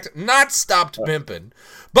in fact not stopped pimping,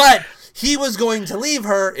 but he was going to leave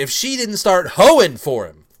her if she didn't start hoeing for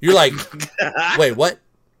him. You're like, wait, what?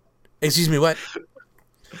 Excuse me, what?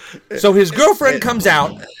 So his girlfriend comes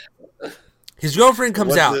out. What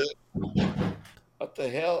the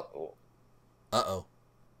hell? Uh-oh.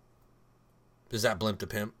 Is that Blimp the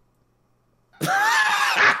Pimp?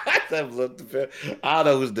 I don't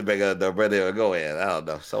know who's the bigger door, but go ahead. I don't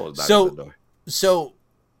know. Someone's knocking on the door. So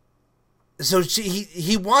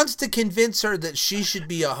he wants to convince her that she should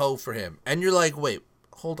be a hoe for him. And you're like, wait,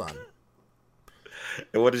 hold on.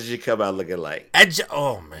 And what does she come out looking like?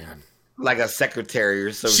 Oh, man. Like a secretary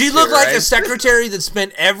or something. She looked like a secretary that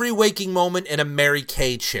spent every waking moment in a Mary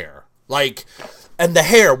Kay chair. Like, and the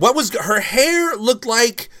hair. What was her hair looked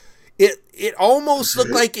like? It almost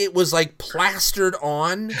looked like it was like plastered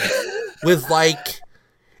on with like,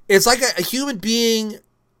 it's like a human being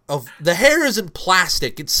of, the hair isn't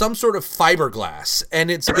plastic. It's some sort of fiberglass,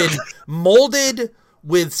 and it's been molded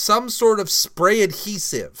with some sort of spray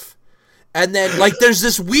adhesive. And then, like, there's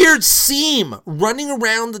this weird seam running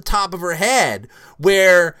around the top of her head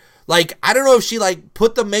where, like, I don't know if she, like,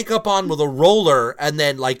 put the makeup on with a roller and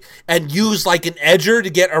then, like, and used, like, an edger to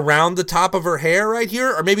get around the top of her hair right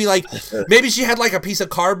here. Or maybe she had, like, a piece of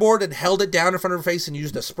cardboard and held it down in front of her face and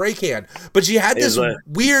used a spray can. But she had this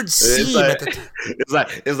weird seam at the top.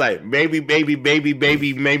 It's like, maybe it's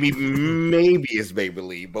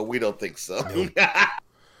Maybelline, but we don't think so.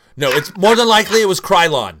 No, it's more than likely it was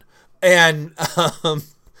Krylon. And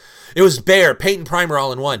it was Bear, paint and primer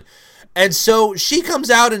all in one. And so she comes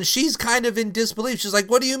out and she's kind of in disbelief. She's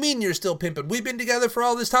like, what do you mean you're still pimping? We've been together for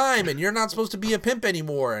all this time and you're not supposed to be a pimp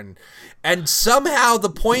anymore. And somehow the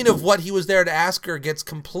point of what he was there to ask her gets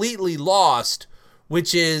completely lost,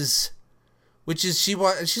 which is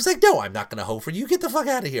she's like, no, I'm not going to hoe for you. Get the fuck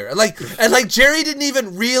out of here. And Jerry didn't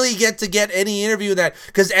even really get any interview in that,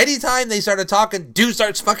 because anytime they started talking, dude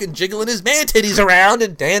starts fucking jiggling his man titties around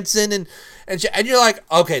and dancing and you're like,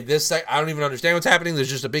 okay, I don't even understand what's happening. There's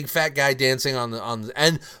just a big fat guy dancing on the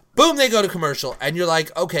and boom, they go to commercial, and you're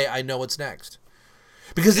like, okay, I know what's next,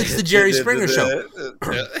 because it's the Jerry Springer show.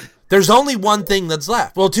 There's only one thing that's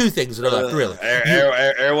left. Well, two things that are left, really.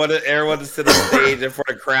 Everyone to sit on stage and for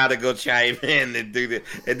the crowd to go chime in and do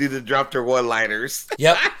the drop their one-liners.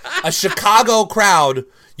 Yep, a Chicago crowd.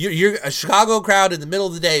 You're a Chicago crowd in the middle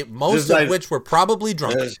of the day, most of which were probably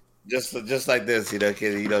drunk. Just like this,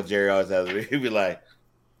 because Jerry always has me. He'd be like,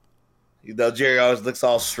 Jerry always looks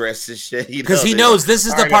all stressed and shit. Because he knows this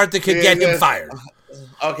is the part that could get him fired.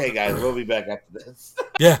 Okay, guys, we'll be back after this.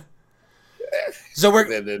 Yeah. So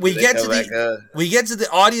we get to the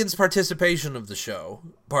audience participation of the show,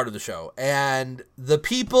 part of the show, and the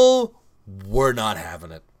people were not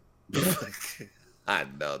having it. I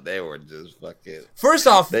know, they were just fucking. First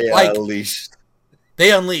off, they unleashed.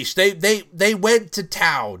 They unleashed. They went to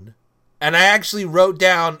town, and I actually wrote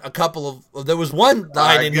down a couple of. There was one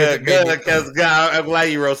line in here. Good, because I'm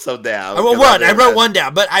glad you wrote some down. I wrote one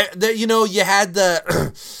down, but you had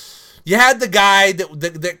the. You had the guy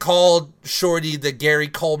that called Shorty the Gary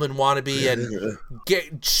Coleman wannabe, and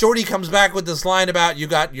Shorty comes back with this line about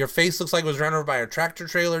your face looks like it was run over by a tractor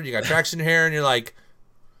trailer. You got traction hair, and you're like,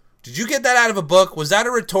 did you get that out of a book? Was that a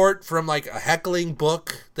retort from like a heckling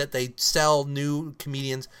book that they sell new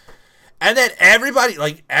comedians? And then everybody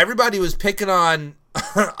was picking on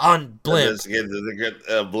Blimp.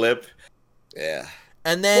 Blimp, yeah.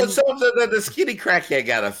 And then the skinny crackhead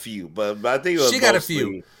got a few, but I think it was she got a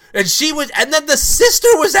few. And then the sister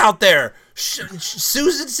was out there.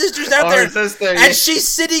 Susan's sister's out there. And she's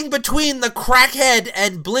sitting between the crackhead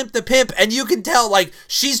and Blimp the pimp. And you can tell, like,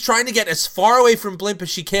 she's trying to get as far away from Blimp as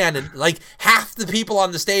she can. And, like, half the people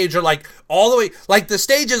on the stage are, like, all the way. Like, the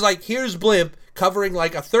stage is, like, here's Blimp covering,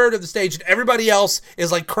 like, a third of the stage. And everybody else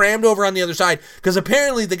is, like, crammed over on the other side. Because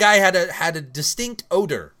apparently the guy had a distinct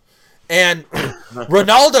odor. And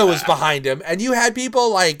Ronaldo was behind him. And you had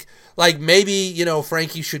people, like maybe,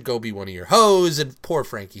 Frankie should go be one of your hoes, and poor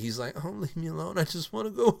Frankie, he's like, oh, leave me alone, I just want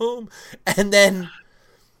to go home. And then,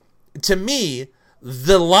 to me,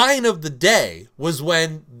 the line of the day was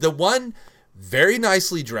when the one very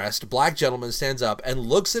nicely dressed black gentleman stands up and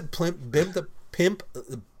looks at Blimp the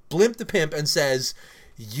pimp and says,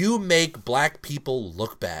 you make black people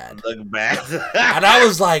look bad. And I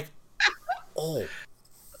was like, oh,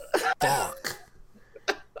 fuck.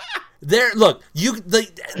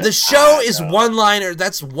 The show is one-liner.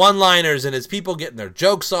 That's one-liners, and it's people getting their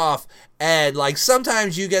jokes off. And like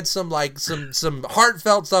sometimes you get some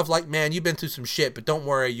heartfelt stuff like, man, you've been through some shit, but don't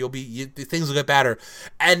worry, things will get better.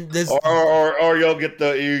 And this, or you'll get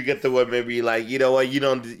the one maybe like, you know what, you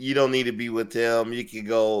don't need to be with him. You can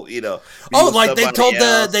go, be with they told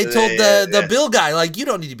else. the Bill guy, like, you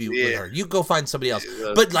don't need to be with her. You go find somebody else.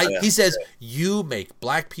 But like he says, you make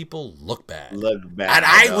black people look bad. And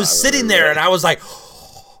I was sitting there and I was like,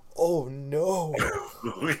 oh no.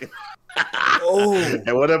 Oh,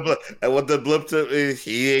 and what the Blimp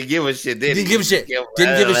he didn't give a shit. Didn't give a shit.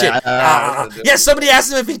 Yeah, somebody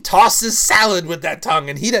asked him if he tossed his salad with that tongue,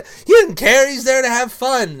 and he didn't care. He's there to have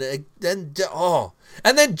fun. And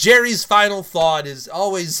then Jerry's final thought is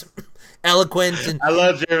always eloquent. And I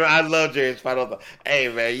love Jerry's final thought. Hey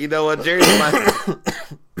man, you know what, Jerry's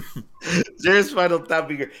final thought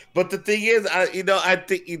be great. But the thing is, I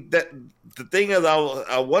think that the thing is,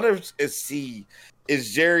 I want to see.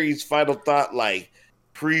 Is Jerry's final thought like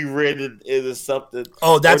pre-written? Is it something?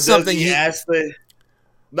 Oh, that's something he actually.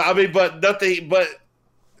 No, I mean, but nothing. But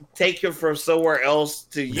take him from somewhere else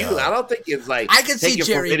to you. No. I don't think it's like I can see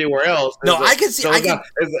Jerry from anywhere else. No, I can see.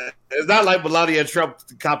 It's not like Melania Trump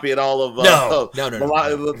copying all of Michelle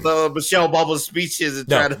Obama's speeches and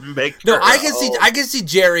trying to make. No, I can see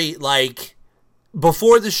Jerry like.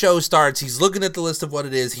 Before the show starts, he's looking at the list of what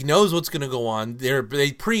it is. He knows what's going to go on.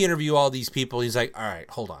 They pre-interview all these people. He's like, all right,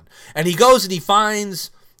 hold on. And he goes and he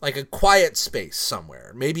finds like a quiet space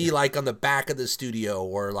somewhere. Maybe like on the back of the studio,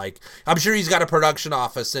 or like, I'm sure he's got a production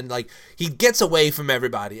office, and like he gets away from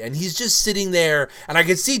everybody and he's just sitting there. And I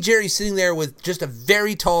can see Jerry sitting there with just a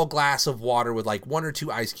very tall glass of water with like 1 or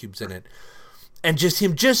 2 ice cubes in it. And just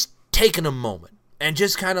him just taking a moment and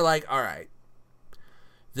just kind of like, all right.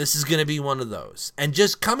 this is going to be one of those. And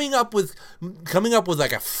just coming up with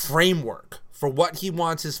like a framework for what he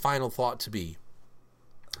wants his final thought to be.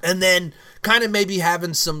 And then kind of maybe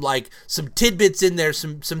having some tidbits in there,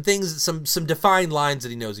 some things, some defined lines that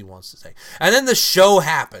he knows he wants to say. And then the show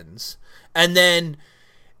happens, and then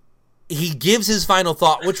he gives his final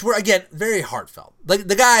thought, which were, again, very heartfelt. Like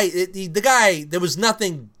the guy, there was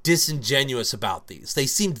nothing disingenuous about these. They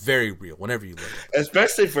seemed very real whenever you look at them.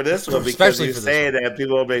 Especially for this one, because you're saying that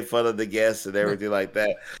people will make fun of the guests and everything like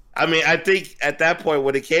that. I mean, I think at that point,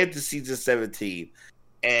 when it came to season 17,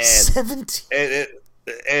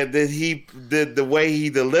 and then he did the way he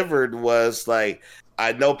delivered was like,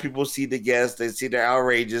 I know people see the guests, they see their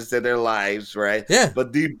outrages in their lives, right? Yeah.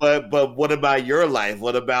 But what about your life?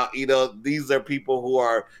 What about, these are people who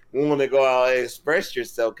are willing to go out and express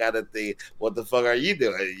yourself, kind of thing. What the fuck are you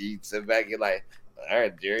doing? You sit back and like, all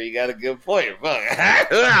right, Jerry, you got a good point. Fuck.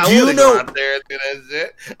 I wouldn't go out there and do that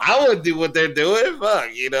shit. I wouldn't do what they're doing.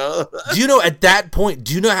 Fuck, Do you know at that point,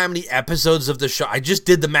 do you know how many episodes of the show? I just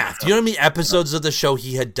did the math. Do you know how many episodes of the show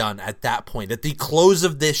he had done at that point, at the close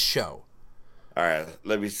of this show? All right,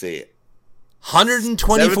 let me see it.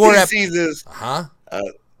 124 seasons.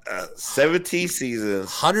 17 seasons.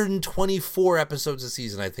 124 episodes a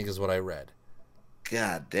season, I think, is what I read.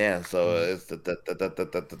 God damn! So it's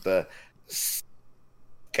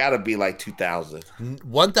gotta be like 2,000.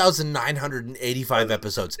 1,985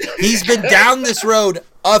 episodes. He's been down this road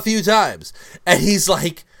a few times, and he's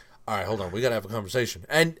like, "All right, hold on, we gotta have a conversation."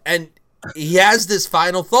 And he has this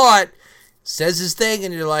final thought, says his thing,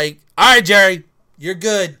 and you're like, "All right, Jerry, you're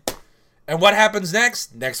good." And what happens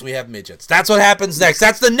next? Next, we have midgets. That's what happens next.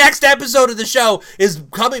 That's the next episode of the show, is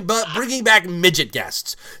bringing back midget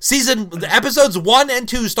guests. Episodes 1 and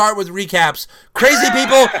 2 start with recaps, crazy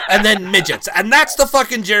people, and then midgets. And that's the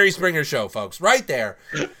fucking Jerry Springer Show, folks, right there.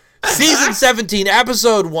 Season 17,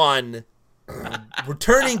 episode 1,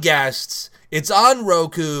 returning guests. It's on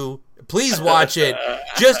Roku. Please watch it,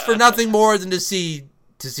 just for nothing more than to see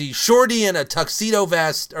Shorty in a tuxedo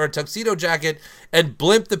vest or a tuxedo jacket and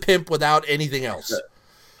Blimp the Pimp without anything else.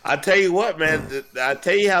 I tell you what, man. I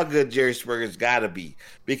tell you how good Jerry Springer's got to be,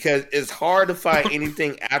 because it's hard to find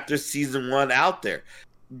anything after season 1 out there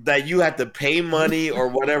that you have to pay money or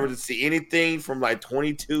whatever to see anything from like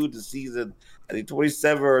 22 to season, I think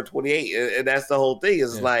 27 or 28, and that's the whole thing.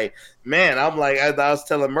 It's like, man, I'm like, I was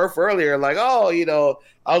telling Murph earlier, like,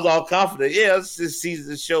 I was all confident. Yeah, it's this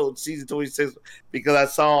season show, season 26, because I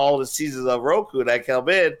saw all the seasons of Roku that come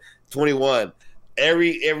in 21.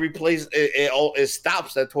 Every place it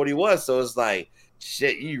stops at 21, so it's like,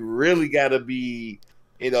 shit, you really got to be,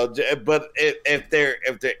 But if they're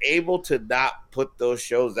able to not put those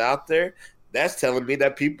shows out there, that's telling me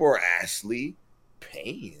that people are actually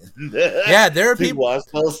paying. Yeah, there are people watch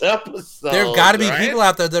those episodes. There have got to be people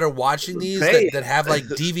out there that are watching these that have like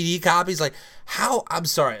DVD copies. Like, how? I'm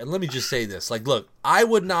sorry, and let me just say this. Like, look, I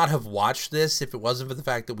would not have watched this if it wasn't for the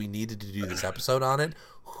fact that we needed to do this episode on it.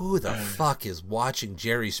 Who the fuck is watching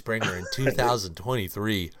Jerry Springer in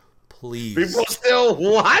 2023? Please, people still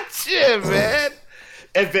watch it, man.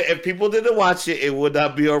 If people didn't watch it, it would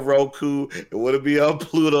not be on Roku. It wouldn't be on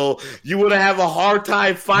Pluto. You would have a hard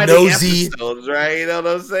time finding episodes, right? You know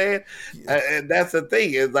what I'm saying? And that's the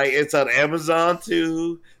thing. It's like it's on Amazon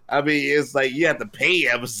too. I mean, it's like you have to pay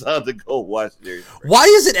Amazon to go watch it. Why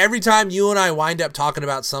is it every time you and I wind up talking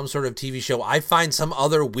about some sort of TV show, I find some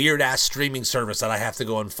other weird-ass streaming service that I have to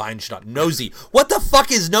go and find shit on? Nosy. What the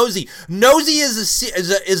fuck is Nosy? Nosy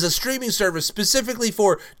is a streaming service specifically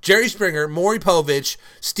for Jerry Springer, Maury Povich,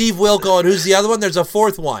 Steve Wilco, and who's the other one? There's a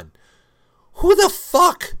fourth one. Who the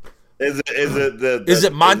fuck? Is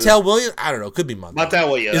it Montel Williams? I don't know. It could be Montel. Montel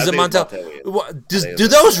Williams. Is it Montel? Do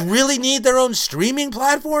those really need their own streaming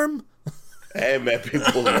platform? Hey man,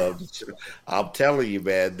 people love it. I'm telling you,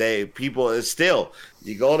 man. You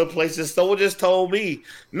go to places. Someone just told me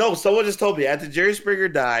after Jerry Springer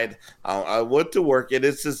died, I went to work, and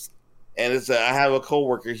I have a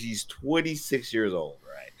coworker. He's 26 years old,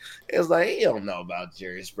 right? It's like, he don't know about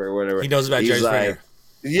Jerry Springer, whatever. He knows about Jerry Springer.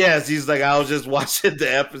 Yes, he's like, I was just watching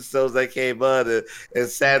the episodes that came on, and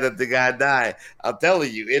it's sad that the guy died. I'm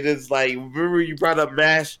telling you, it is like, remember you brought up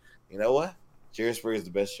MASH? You know what? Jerry Springer is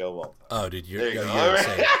the best show of all time. Oh, dude, you're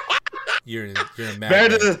insane. You're a mad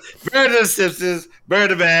better than the Simpsons, better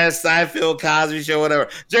than MASH, Seinfeld, Cosby Show, whatever.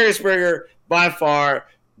 Jerry Springer, by far,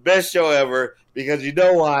 best show ever, because you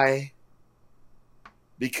know why?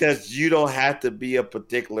 Because you don't have to be a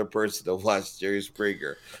particular person to watch Jerry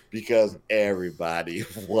Springer, because everybody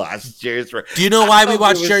watched Jerry Springer. Do you know why we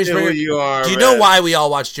watch Jerry Springer? Do you know why we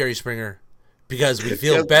all watch Jerry Springer? because we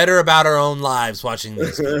feel better about our own lives watching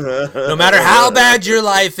these people. No matter how bad your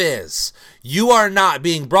life is, you are not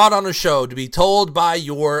being brought on a show to be told by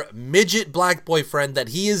your midget black boyfriend that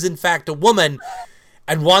he is in fact a woman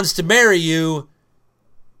and wants to marry you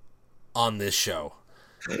on this show.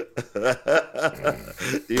 You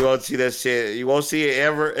won't see that shit. You won't see it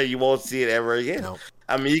ever, and you won't see it ever again. Nope.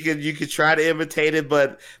 I mean, you could try to imitate it,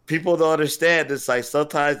 but people don't understand. It's like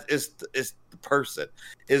sometimes it's the person.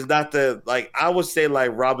 It's not the, like, I would say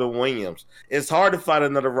like Robin Williams. It's hard to find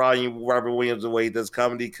another Robin Williams the way he does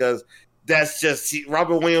comedy because that's just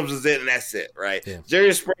Robin Williams is it and that's it, right? Yeah.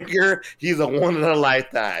 Jerry Springer, he's a one in a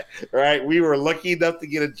lifetime, right? We were lucky enough to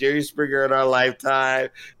get a Jerry Springer in our lifetime.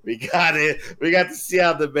 We got it. We got to see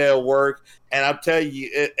how the man worked, and I'm telling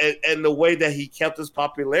you, and the way that he kept his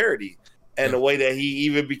popularity, and the way that he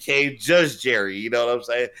even became Judge Jerry. You know what I'm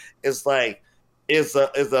saying? It's like it's an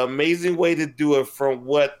amazing way to do it from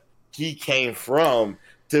what he came from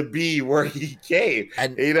to be where he came.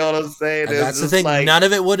 And you know what I'm saying? And that's the thing. Like, none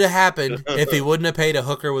of it would have happened if he wouldn't have paid a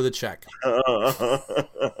hooker with a check. All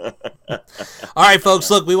right, folks,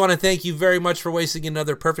 look, we want to thank you very much for wasting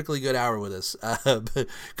another perfectly good hour with us.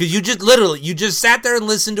 Because you just sat there and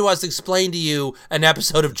listened to us explain to you an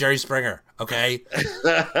episode of Jerry Springer, okay?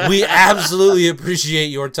 We absolutely appreciate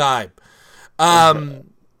your time.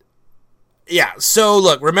 Yeah, so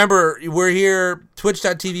look, remember, we're here,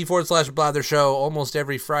 twitch.tv/Blather Show, almost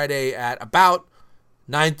every Friday at about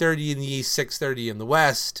 9:30 in the East, 6:30 in the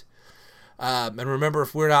West. And remember,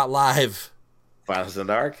 if we're not live, find us in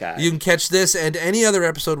the archive. You can catch this and any other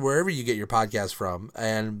episode wherever you get your podcast from.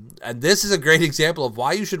 And this is a great example of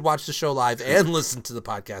why you should watch the show live and listen to the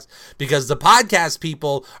podcast. Because the podcast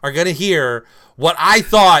people are going to hear what I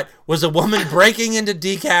thought was a woman breaking into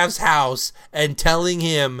Decaf's house and telling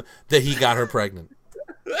him that he got her pregnant.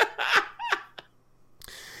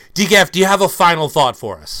 Decaf, do you have a final thought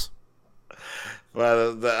for us?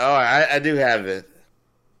 Well, I do have it.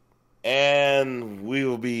 And we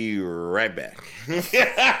will be right back.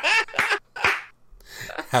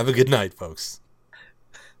 Have a good night, folks.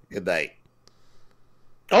 Good night.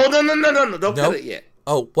 Oh, no. Don't cut it yet.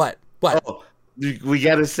 Oh, what? What? Oh, we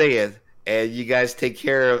got to say it. And you guys take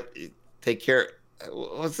care.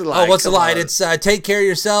 What's the line? Oh, what's the line? It's take care of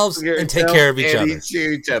yourselves and take care of each other.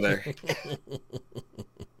 Each other.